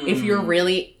about if you're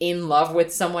really in love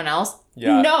with someone else?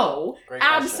 Yeah. No, Great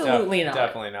question. absolutely not.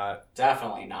 Definitely not.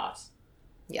 Definitely not.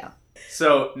 Yeah.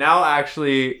 So now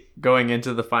actually going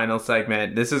into the final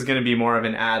segment, this is going to be more of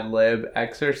an ad lib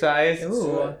exercise.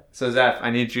 Ooh. So Zeph,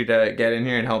 I need you to get in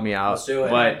here and help me out. Let's do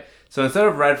it. But so instead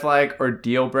of red flag or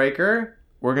deal breaker,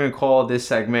 we're going to call this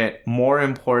segment more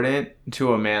important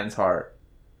to a man's heart.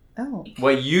 Oh,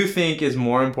 What you think is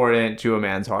more important to a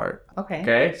man's heart. okay.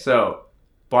 Okay? So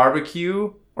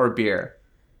barbecue or beer?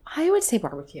 I would say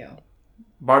barbecue.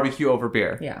 Barbecue over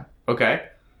beer. Yeah. Okay.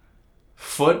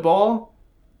 Football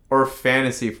or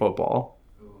fantasy football?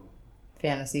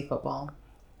 Fantasy football.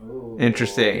 Ooh.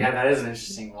 Interesting. Yeah, that is an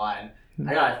interesting one.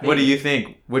 I gotta think. What do you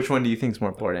think? Which one do you think is more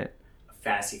important?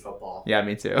 Fantasy football. Yeah,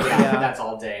 me too. Yeah, that's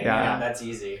all day. Yeah. Yeah, that's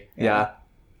easy. Yeah.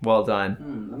 Well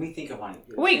done. Let me think of one.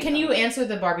 Wait, can you answer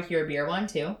the barbecue or beer one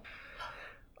too?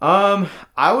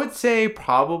 I would say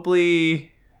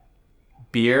probably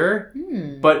beer,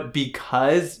 but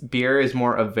because beer is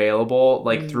more available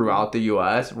like throughout the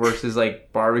US versus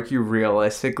like barbecue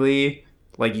realistically,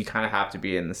 like you kind of have to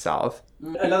be in the South.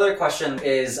 Another question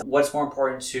is, what's more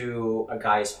important to a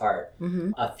guy's heart?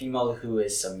 Mm-hmm. A female who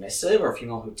is submissive or a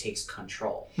female who takes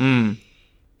control?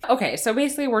 Okay, so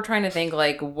basically we're trying to think,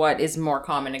 like, what is more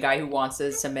common, a guy who wants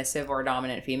a submissive or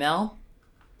dominant female?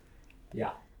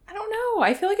 Yeah. I don't know.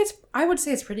 I feel like I would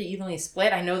say it's pretty evenly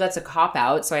split. I know that's a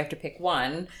cop-out, so I have to pick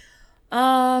one.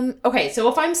 Okay, so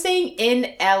if I'm staying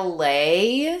in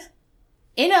LA,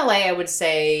 I would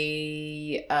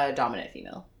say a dominant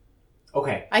female.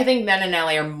 Okay. I think men in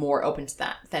LA are more open to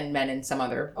that than men in some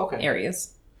other Okay.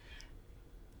 areas.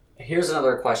 Here's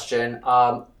another question.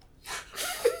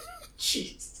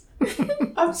 Jeez.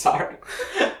 I'm sorry.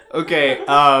 Okay,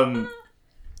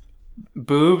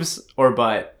 boobs or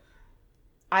butt?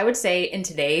 I would say in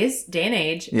today's day and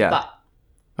age, Yeah. butt.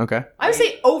 Okay, I would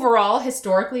say overall,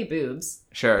 historically, boobs.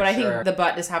 sure. But I Sure. think the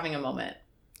butt is having a moment.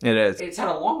 It is. It's had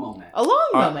a long moment. A long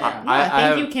moment. I Thank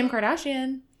have- you, Kim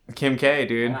Kardashian. Kim K,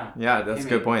 dude. Yeah. Yeah, that's a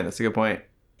good point. That's a good point.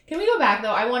 Can we go back,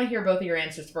 though? I want to hear both of your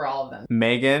answers for all of them.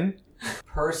 Megan.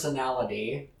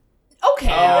 Personality. Okay,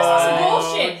 Oh, this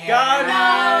is bullshit. God.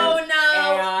 No.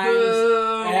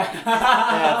 Boo.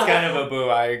 Yeah, it's kind of a boo.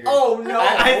 I agree. Oh no!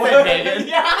 I said Megan.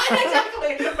 Yeah,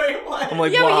 exactly. Wait, what? I'm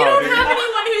like, Yeah, wow, but you don't dude. have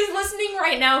anyone who's listening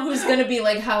right now who's going to be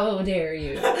like, how dare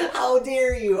you? How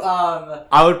dare you?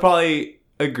 I would probably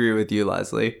agree with you,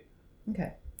 Leslie.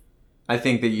 Okay. I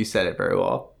think that you said it very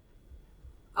well.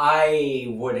 I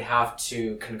would have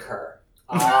to concur.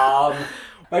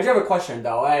 I do have a question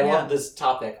though. I Yeah. love this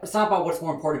topic. It's not about what's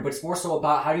more important, but it's more so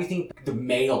about how do you think the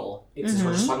male, since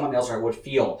we're just talking about males, right, would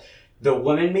feel. The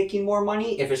women making more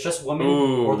money, if it's just women,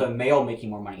 Ooh. or the male making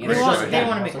more money. And They it's want, just they men.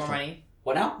 want to make more money.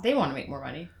 What now? They want to make more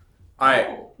money.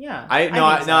 Yeah. I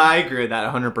agree with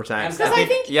that 100%. Because I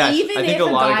think yes, even I think if a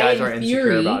lot of guy guys in are insecure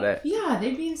theory, about it. Yeah,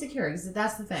 they'd be insecure because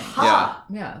that's the thing. Ha!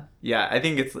 Yeah. Yeah, I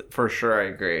think it's for sure. I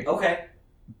agree. Okay.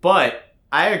 But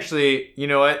I actually, you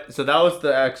know what? So that was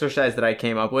the exercise that I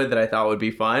came up with that I thought would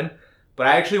be fun. But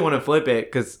I actually want to flip it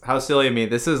because how silly of me.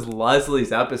 This is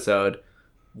Leslie's episode.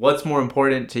 What's more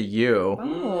important to you?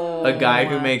 Oh. A guy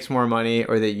who makes more money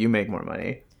or that you make more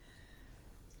money?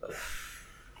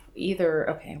 Either.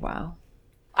 Okay, wow.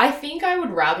 I think I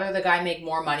would rather the guy make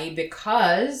more money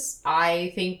because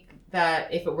I think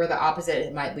that if it were the opposite,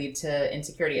 it might lead to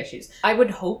insecurity issues. I would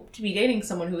hope to be dating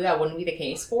someone who that wouldn't be the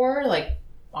case for, like,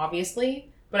 obviously.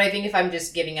 But I think if I'm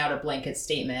just giving out a blanket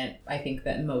statement, I think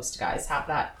that most guys have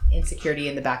that insecurity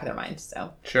in the back of their mind,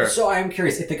 so. Sure. So I'm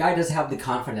curious, if the guy does have the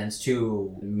confidence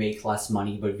to make less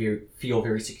money, but feel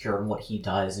very secure in what he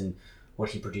does and what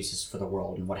he produces for the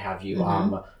world and what have you,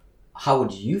 how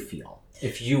would you feel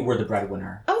if you were the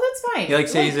breadwinner? Oh, that's fine. You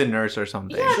say he's a nurse or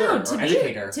something. Yeah, Sure, no, or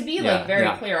educator. to be Yeah, like very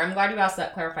yeah. clear, I'm glad you asked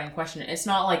that clarifying question. It's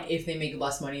not like if they make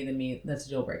less money than me, that's a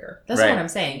deal breaker. That's Right. not what I'm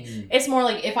saying. It's more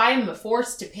like if I am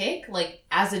forced to pick, like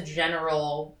as a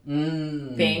general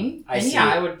thing, I then see. yeah,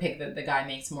 I would pick that the guy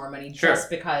makes more money Sure. just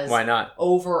because Why not?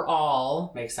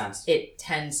 overall Makes sense. it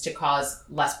tends to cause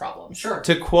less problems. Sure.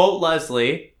 To quote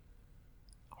Leslie,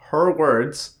 her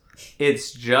words,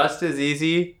 it's just as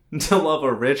easy to love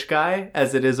a rich guy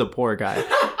as it is a poor guy.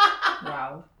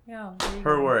 Wow. Yeah. there you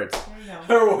Her go. words. There you go.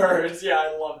 Her words, yeah,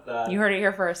 I love that. You heard it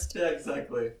here first. Yeah,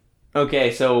 exactly.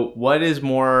 Okay, so what is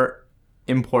more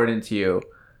important to you?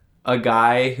 A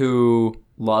guy who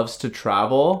loves to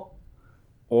travel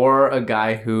or a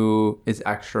guy who is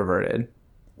extroverted?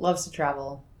 Loves to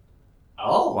travel.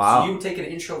 Oh, Wow. so you take an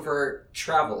introvert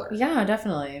traveler. Yeah,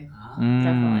 definitely. Ah.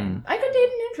 Definitely. I could date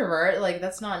an introvert. Like,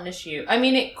 that's not an issue. I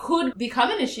mean, it could become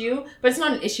an issue, but it's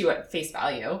not an issue at face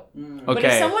value. But if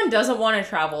Okay, someone doesn't want to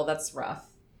travel, that's rough.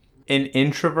 an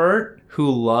introvert who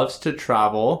loves to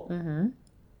travel Mm-hmm.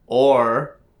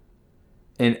 or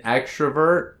an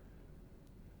extrovert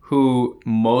who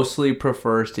mostly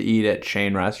prefers to eat at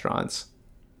chain restaurants?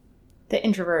 The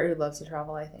introvert who loves to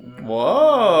travel, I think.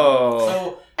 Whoa.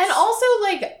 So, And also,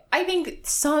 like, I think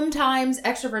sometimes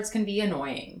extroverts can be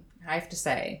annoying, I have to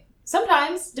say.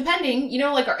 Sometimes, depending, you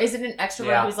know, like, is it an extrovert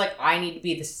Yeah. who's like, I need to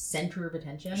be the center of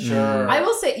attention? sure. I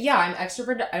will say, yeah, I'm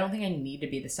extrovert. I don't think I need to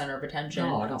be the center of attention.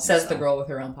 No, I don't think says so. the girl with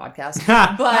her own podcast.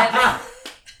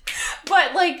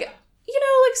 But like, you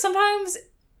know, like sometimes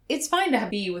it's fine to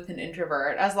be with an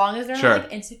introvert as long as they're Sure. not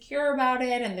like insecure about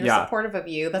it and they're Yeah. supportive of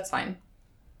you. That's fine.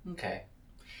 Okay.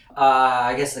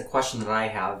 I guess the question that I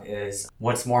have is,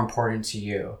 what's more important to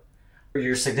you?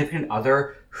 Your significant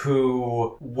other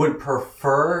who would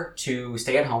prefer to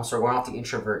stay at home, so we're going off the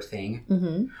introvert thing,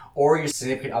 Mm-hmm. or your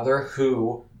significant other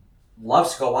who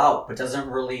loves to go out but doesn't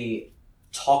really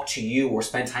talk to you or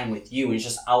spend time with you and is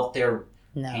just out there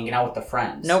hanging out with the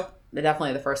friends? Nope.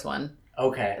 Definitely the first one.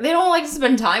 Okay. They don't like to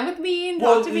spend time with me and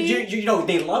Well, talk to me. you know,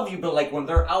 they love you, but like when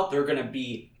they're out, they're going to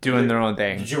be Doing their own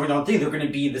thing. doing their own thing. They're going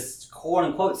to be this quote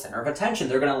unquote center of attention.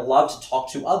 They're going to love to talk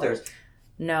to others.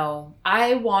 No.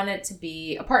 I want it to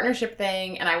be a partnership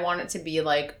thing, and I want it to be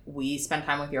like, we spend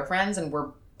time with your friends, and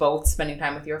we're both spending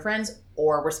time with your friends,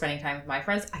 or we're spending time with my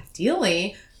friends.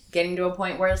 Ideally, getting to a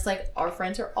point where it's like, our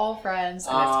friends are all friends,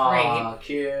 and it's great.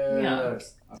 Cute. Yeah.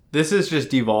 This is just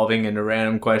devolving into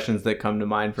random questions that come to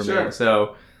mind for Sure. me.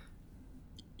 So,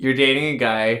 you're dating a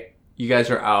guy, you guys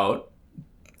are out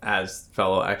as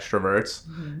fellow extroverts,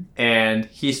 and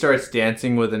he starts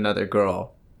dancing with another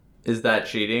girl. Is that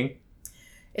cheating?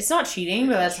 It's not cheating,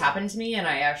 but that's happened to me, and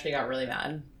I actually got really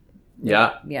mad.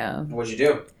 Yeah. Yeah. What'd you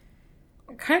do?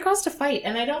 It kind of caused a fight,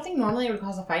 and I don't think normally it would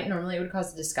cause a fight. Normally it would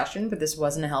cause a discussion, but this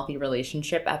wasn't a healthy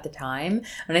relationship at the time,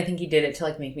 and I think he did it to,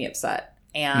 like, make me upset.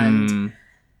 And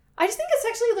I just think it's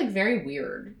actually, like, very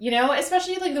weird, you know?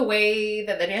 Especially, like, the way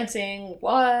that the dancing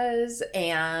was,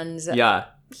 and... Yeah.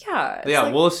 Yeah. Yeah,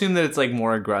 like, we'll assume that it's like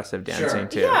more aggressive dancing Sure.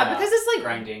 too. Yeah, because it's like...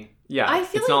 Grinding. Yeah. I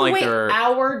feel it's like not the like way they're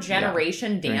our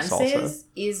generation doing dances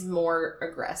is more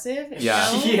aggressive. Yeah.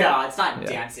 You know? Yeah, it's not Yeah.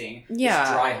 dancing. Yeah.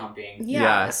 It's dry humping. Yeah.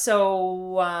 Yeah.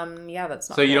 So, yeah, that's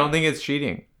not So you cool. don't think it's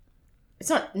cheating? It's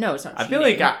not... No, it's not I cheating. feel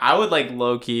like I would like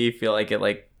low key feel like it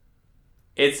like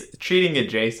it's cheating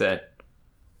adjacent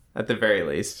at the very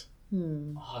least.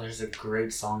 Oh, there's a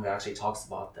great song that actually talks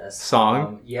about this.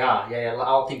 Song? Yeah.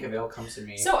 I'll think of it. It'll come to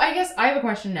me. So I guess I have a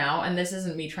question now, and this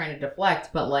isn't me trying to deflect,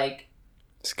 but like,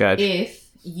 Sketch. if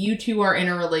you two are in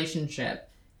a relationship,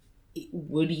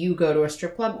 would you go to a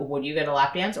strip club? Would you get a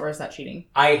lap dance, or is that cheating?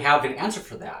 I have an answer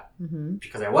for that Mm-hmm.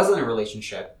 because I was in a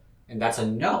relationship, and that's a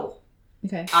no.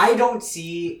 Okay. I don't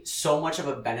see so much of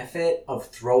a benefit of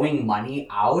throwing money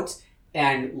out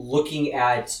and looking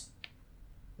at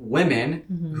women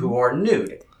Mhm. who are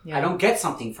nude. Yeah. I don't get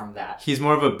something from that. He's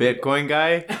more of a Bitcoin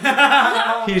guy.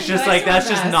 He's just That's like, not that's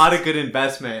just best. not a good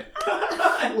investment.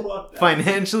 I love that.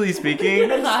 Financially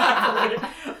speaking. Exactly.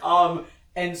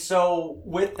 And so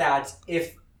with that,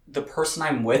 if the person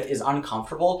I'm with is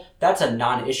uncomfortable, that's a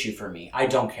non-issue for me. I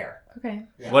don't care. Okay.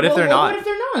 What if they're not? What if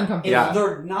they're not uncomfortable? If Yeah.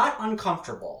 they're not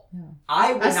uncomfortable, Yeah.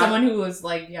 I would As not. someone who was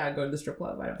like, yeah, go to the strip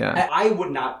club. I don't. Yeah. I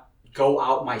would not go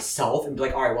out myself and be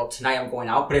like, all right, well, tonight I'm going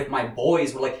out. But if my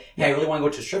boys were like, hey, I really want to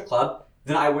go to a strip club,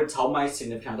 then I would tell my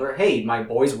significant other, hey, my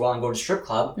boys want to go to a strip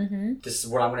club. Mm-hmm. This is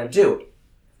what I'm going to do.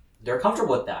 They're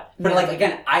comfortable with that. But Yeah. like,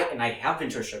 again, I have been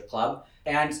to a strip club,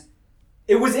 and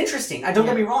it was interesting. Don't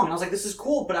get me wrong. And I was like, this is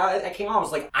cool. But I came out, I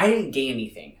was like, I didn't gain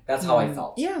anything. That's how I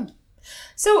felt. Yeah.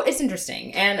 So it's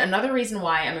interesting. And another reason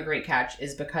why I'm a great catch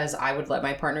is because I would let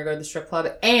my partner go to the strip club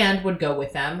and would go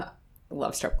with them. I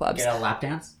love strip clubs. Get a lap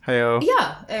dance? Heyo.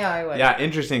 Yeah, I would. Yeah,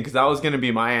 interesting, because that was going to be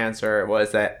my answer,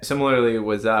 was that similarly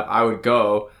was that I would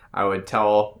go, I would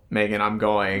tell Megan I'm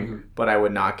going, but I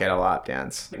would not get a lap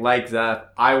dance. Like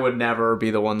that, I would never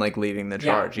be the one like leading the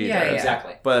charge either. Yeah.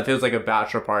 Exactly. But if it was like a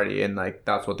bachelor party and like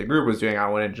that's what the group was doing, I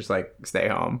wouldn't just like stay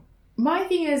home. My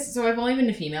thing is, so I've only been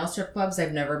to female strip clubs.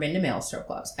 I've never been to male strip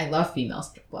clubs. I love female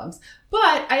strip clubs.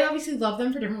 But I obviously love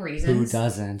them for different reasons.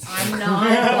 doesn't? I'm not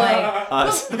like...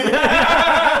 Us. Wait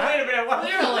a minute. What?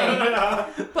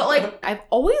 Literally. But like, I've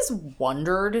always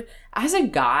wondered, as a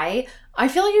guy, I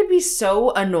feel like it'd be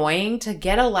so annoying to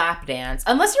get a lap dance.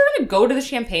 Unless you're going to go to the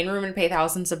champagne room and pay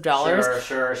thousands of dollars.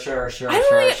 Sure. I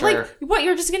don't really, like, what,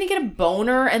 you're just going to get a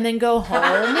boner and then go home?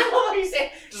 What do you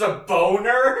say? Just a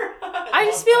boner? I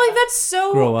just feel like that's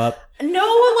so... up.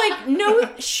 No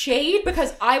shade,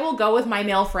 because I will go with my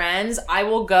male friends. I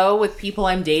will go with people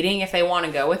I'm dating if they want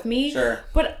to go with me. Sure.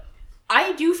 But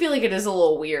I do feel like it is a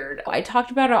little weird. I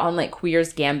talked about it on like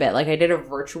Queer's Gambit. Like I did a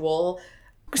virtual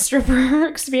stripper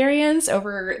experience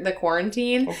over the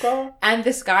quarantine. Okay. And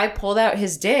this guy pulled out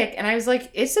his dick and I was like,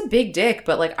 it's a big dick,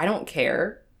 but like I don't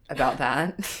care about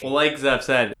that. Well, like Zeph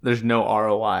said, there's no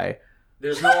ROI.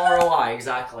 There's no ROI,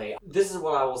 exactly. This is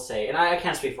what I will say, and I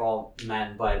can't speak for all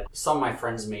men, but some of my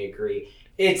friends may agree.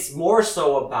 It's more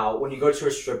so about when you go to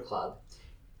a strip club,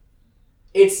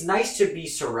 it's nice to be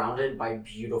surrounded by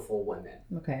beautiful women.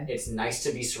 Okay. It's nice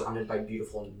to be surrounded by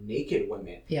beautiful naked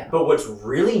women. Yeah. But what's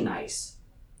really nice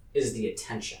is the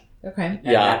attention. Okay. And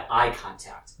Yeah. that eye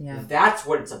contact. Yeah. That's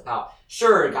what it's about.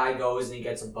 Sure, a guy goes and he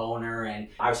gets a boner, and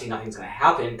obviously nothing's going to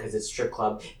happen because it's a strip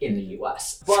club in the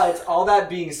U.S. But all that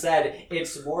being said,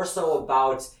 it's more so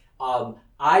about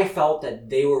I felt that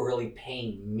they were really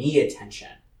paying me attention.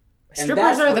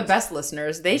 Strippers are the best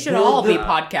listeners. They should all be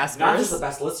podcasters. Not just the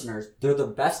best listeners, they're the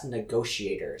best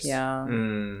negotiators. Yeah.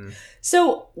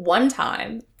 So one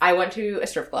time I went to a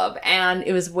strip club and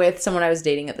it was with someone I was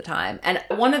dating at the time. And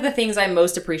one of the things I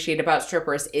most appreciate about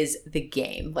strippers is the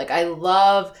game. Like I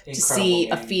love to see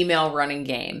a female running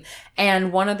game.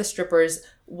 And one of the strippers,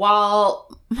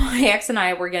 while my ex and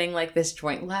I were getting like this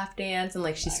joint lap dance and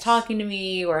like she's talking to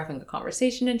me, we're having a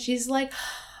conversation and she's like,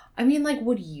 I mean, like,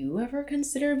 would you ever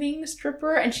consider being a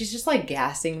stripper? And she's just like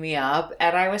gassing me up.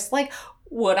 And I was like,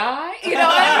 would I? You know,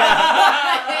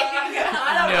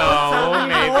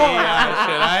 maybe.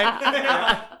 Should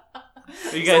I?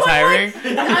 Are you guys hiring?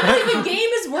 I'm like, the game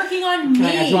is working on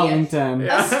me,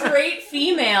 a straight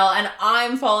female, and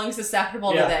I'm falling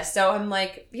susceptible to this. So I'm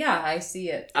like, yeah, I see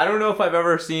it. I don't know if I've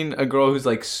ever seen a girl who's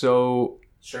like so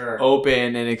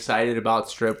open and excited about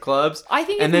strip clubs. I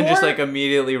think, and then just like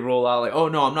immediately roll out like, oh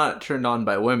no, I'm not turned on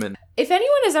by women. If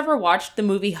anyone has ever watched the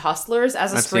movie Hustlers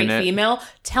as a straight female,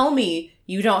 tell me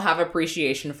you don't have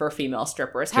appreciation for female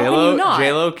strippers. How can you not?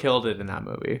 J-Lo killed it in that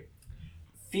movie.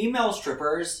 Female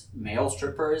strippers, male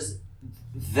strippers,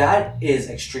 that is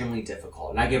extremely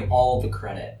difficult, and I give all the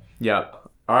credit. Yep.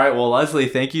 All right, well, Leslie,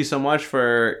 thank you so much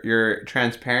for your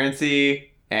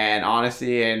transparency and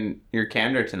honesty and your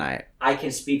candor tonight. I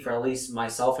can speak for at least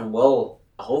myself and Will,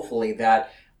 hopefully,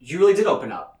 that you really did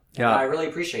open up. Yeah. And I really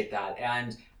appreciate that.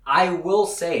 And I will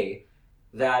say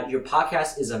that your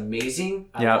podcast is amazing.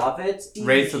 I love it.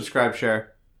 Rate, subscribe,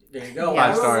 share. There you go.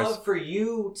 5 stars. I would love for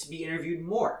you to be interviewed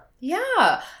more.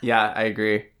 Yeah. Yeah, I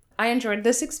agree. I enjoyed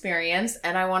this experience,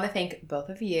 and I want to thank both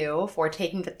of you for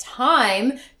taking the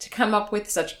time to come up with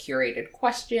such curated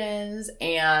questions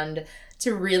and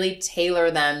to really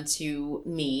tailor them to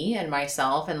me and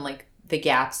myself and like the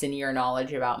gaps in your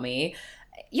knowledge about me.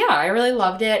 Yeah, I really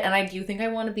loved it, and I do think I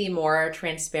want to be more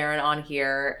transparent on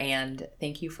here, and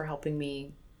thank you for helping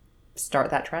me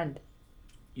start that trend.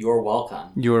 You're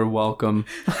welcome. You're welcome.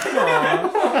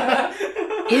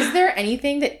 Is there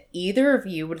anything that either of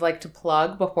you would like to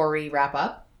plug before we wrap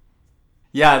up?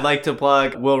 Yeah, I'd like to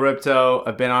plug Will Ripto.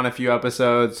 I've been on a few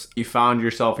episodes. You found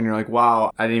yourself and you're like, wow,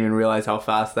 I didn't even realize how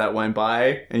fast that went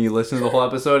by. And you listened to the whole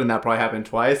episode, and that probably happened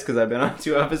twice because I've been on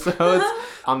 2 episodes.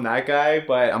 I'm that guy,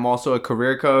 but I'm also a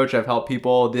career coach. I've helped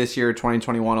people this year,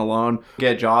 2021 alone,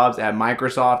 get jobs at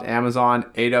Microsoft, Amazon,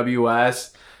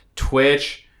 AWS,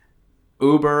 Twitch,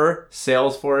 Uber,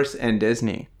 Salesforce, and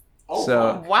Disney. Oh,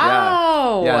 so,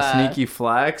 wow. Yeah, sneaky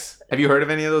flex. Have you heard of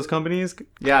any of those companies?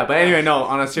 Yeah, but anyway, no,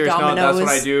 on a serious note, that's what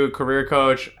I do. Career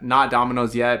coach, not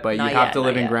Domino's yet, but you have to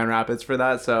live in Grand Rapids for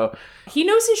that. So he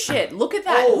knows his shit. Look at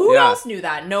that. Who else knew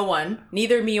that? No one.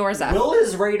 Neither me or Zach. Will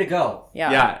is ready to go.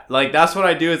 Yeah, like that's what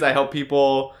I do is I help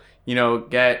people,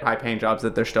 get high-paying jobs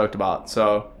that they're stoked about.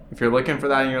 So if you're looking for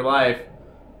that in your life,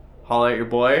 holler at your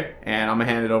boy, and I'm going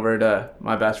to hand it over to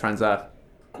my best friend, Zeph.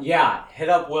 Yeah, hit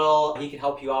up Will. He can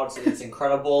help you out. It's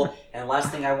incredible. And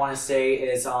last thing I want to say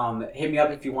is hit me up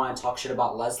if you want to talk shit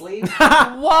about Leslie. Whoa!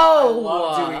 I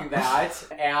love doing that.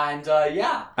 And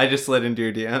yeah. I just slid into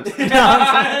your DMs.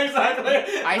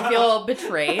 Exactly. I feel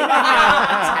betrayed.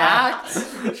 Attacked.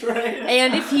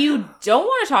 And if you don't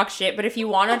want to talk shit, but if you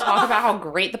want to talk about how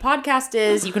great the podcast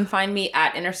is, you can find me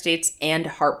at Interstates and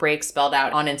Heartbreak spelled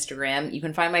out on Instagram. You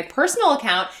can find my personal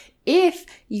account if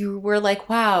you were like,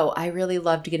 wow, I really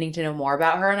loved getting to know more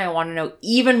about her and I want to know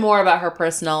even more about her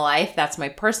personal life. That's my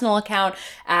personal account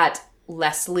at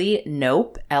Leslie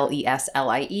Knope,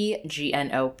 LESLIEGNOPE.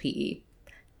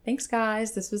 Thanks,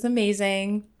 guys. This was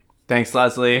amazing. Thanks,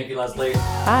 Leslie. Thank you, Leslie.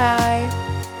 Bye.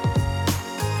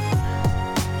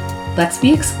 Let's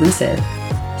be exclusive.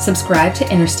 Subscribe to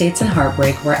Interstates and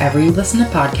Heartbreak wherever you listen to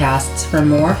podcasts for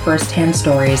more first-hand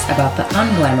stories about the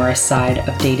unglamorous side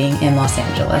of dating in Los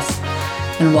Angeles.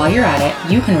 And while you're at it,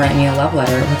 you can write me a love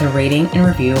letter with a rating and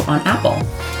review on Apple.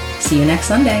 See you next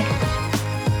Sunday.